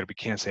 like we said, we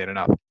can't say it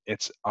enough,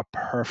 it's a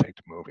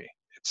perfect movie.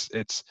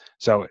 It's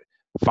so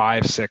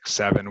 5, 6,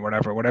 7,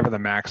 whatever the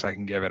max I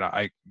can give it,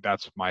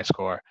 that's my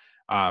score.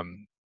 I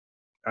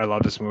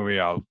love this movie.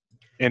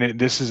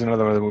 This is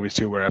another one of the movies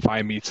too where if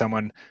I meet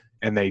someone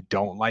and they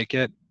don't like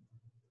it,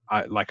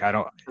 I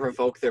don't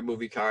Revoke their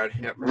movie card.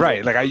 Yep,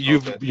 right. Like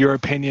revoke it. your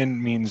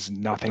opinion means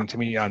nothing to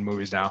me on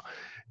movies now.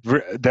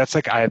 That's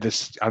like, I'm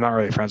not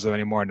really friends with them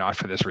anymore, not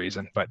for this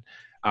reason, but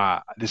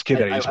this kid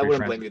that I used to I be wouldn't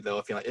friends blame you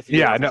though if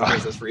Yeah, not I know.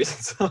 friends with this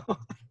reason. So.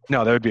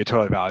 No, that would be a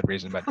totally valid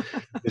reason. But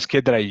this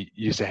kid that I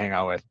used to hang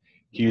out with,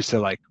 he used to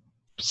like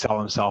sell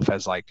himself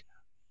as like,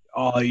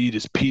 all I eat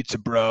is pizza,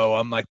 bro.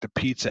 I'm like the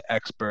pizza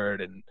expert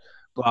and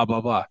blah,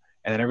 blah, blah.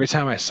 And then every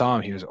time I saw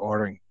him, he was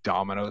ordering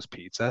Domino's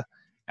pizza.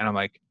 And I'm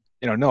like,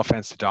 no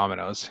offense to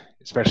Domino's,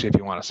 especially if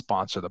you want to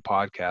sponsor the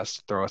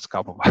podcast, throw us a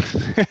couple bucks.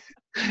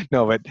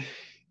 No, but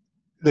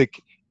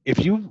like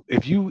if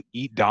you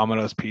eat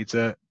Domino's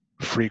pizza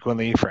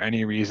frequently for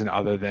any reason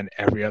other than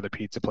every other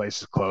pizza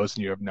place is closed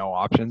and you have no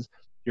options,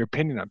 your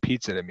opinion on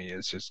pizza to me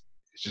is just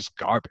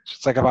garbage.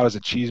 It's like if I was a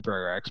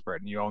cheeseburger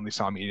expert and you only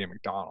saw me eating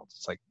McDonald's.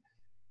 It's like,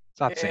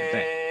 it's not the same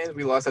thing. And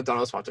we lost that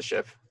Donald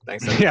sponsorship.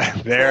 Thanks. Yeah,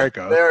 there it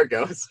goes. There it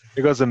goes.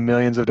 It goes to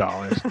millions of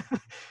dollars.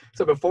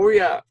 So before we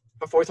talk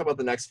about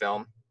the next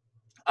film,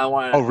 I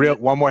want Oh,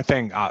 one more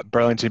thing.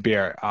 Burlington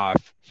Beer,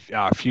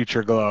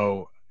 Future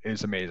Glow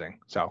is amazing.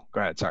 So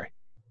go ahead. Sorry.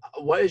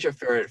 What is your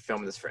favorite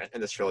film in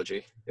this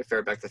trilogy? Your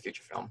favorite Back to the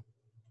Future film?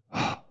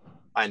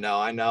 I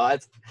know.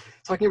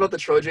 Talking about the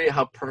trilogy,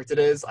 how perfect it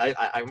is.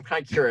 I'm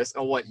kind of curious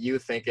on what you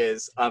think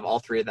is, of all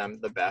three of them,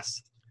 the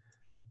best,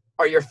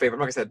 or your favorite. I'm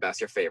not gonna say the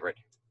best. Your favorite.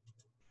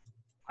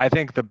 I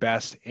think the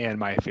best and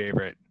my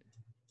favorite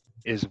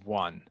is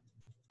one,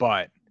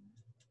 but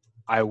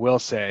I will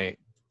say,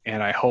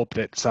 and I hope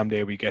that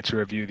someday we get to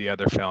review the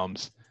other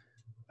films.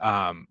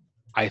 I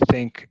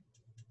think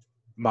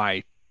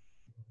my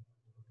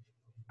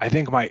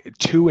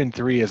 2 and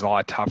 3 is a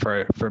lot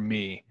tougher for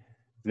me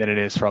than it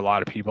is for a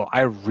lot of people.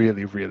 I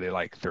really, really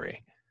like 3.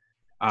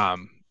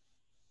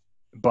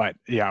 But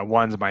yeah,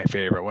 1's my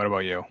favorite. What about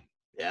you?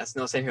 Yeah, it's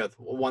no same here.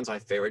 One's my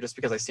favorite, just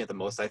because I see it the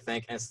most. I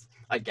think, and it's,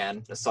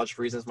 again, such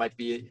reasons might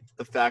be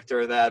the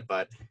factor of that,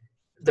 but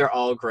they're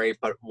all great.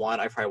 But 1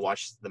 I probably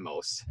watched the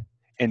most.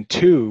 And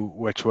 2,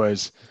 which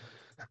was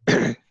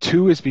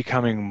 2 is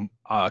becoming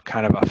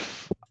kind of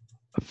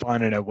a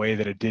fun in a way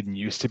that it didn't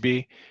used to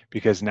be,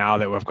 because now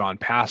that we've gone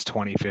past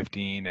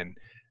 2015 and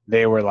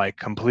they were like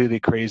completely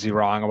crazy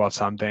wrong about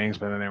some things,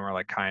 but then they were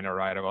like kind of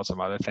right about some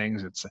other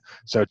things. It's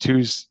so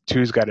 2's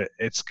got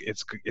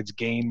it's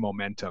gained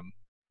momentum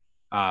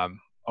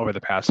over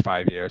the past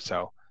 5 years.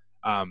 So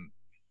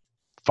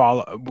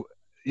follow,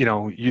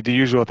 the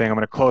usual thing. I'm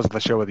going to close the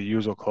show with the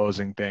usual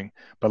closing thing,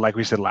 but like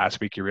we said last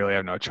week, you really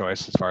have no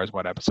choice as far as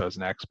what episode's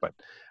next. But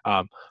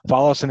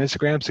follow us on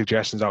Instagram.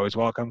 Suggestions always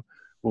welcome.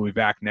 We'll be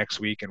back next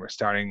week, and we're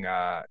starting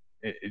and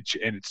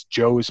it's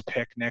Joe's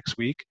pick next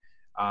week.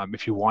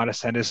 If you want to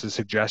send us a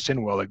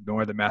suggestion, we'll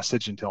ignore the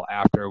message until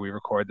after we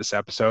record this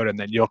episode, and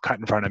then you'll cut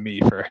in front of me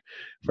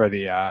for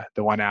the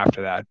one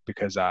after that,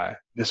 because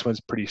this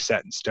one's pretty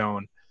set in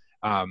stone.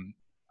 I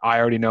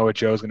already know what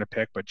Joe's going to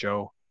pick, but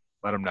Joe,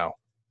 let him know.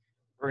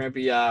 We're going to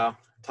be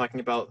talking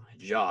about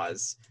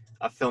Jaws,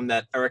 a film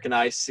that Eric and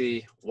I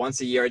see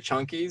once a year at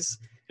Chunky's.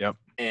 Yep.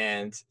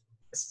 And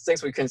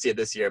since we couldn't see it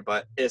this year,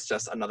 but it's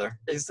just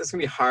it's going to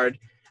be hard.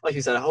 Like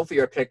you said, hopefully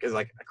your pick is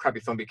like a crappy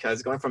film,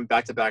 because going from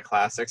back-to-back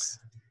classics,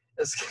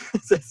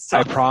 it's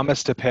tough. I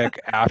promise to pick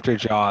after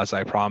Jaws.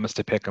 I promise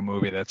to pick a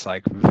movie that's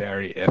like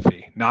very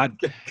iffy. Not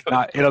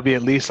it'll be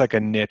at least like a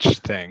niche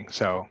thing.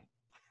 So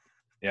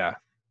yeah,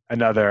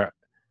 another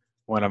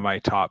one of my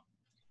top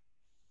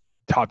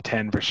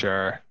 10 for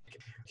sure.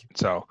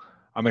 So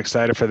I'm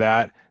excited for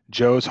that.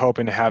 Joe's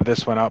hoping to have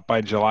this one up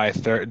by July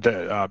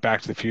 3rd,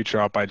 Back to the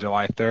Future up by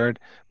July 3rd.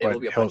 It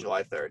will be up on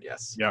July 3rd,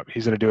 yes. Yep,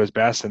 he's going to do his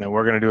best, and then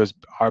we're going to do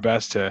our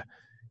best to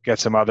get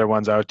some other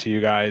ones out to you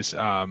guys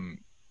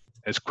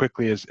as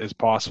quickly as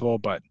possible.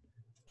 But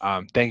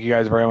thank you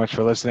guys very much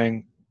for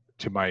listening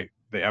to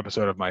the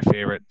episode of my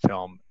favorite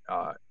film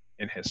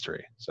in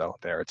history. So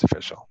there, it's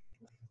official.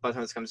 By the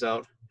time this comes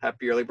out,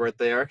 happy early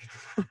birthday, Eric.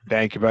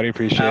 Thank you, buddy.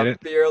 Appreciate it.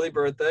 Happy early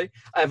birthday.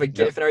 I have a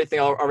gift and everything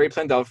already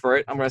planned out for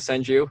it. I'm going to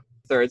send you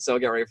 3rd, so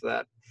get ready for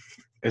that.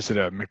 Is it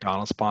a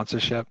McDonald's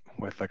sponsorship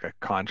with like a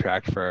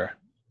contract for?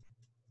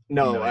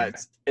 No,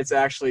 it's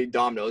actually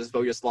Domino's,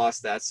 but we just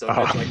lost that, so I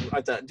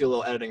have to do a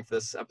little editing for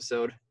this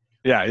episode.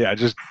 Yeah,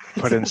 just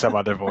put in some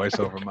other voice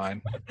over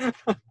mine.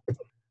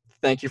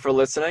 Thank you for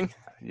listening.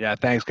 Yeah,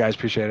 thanks guys,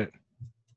 appreciate it.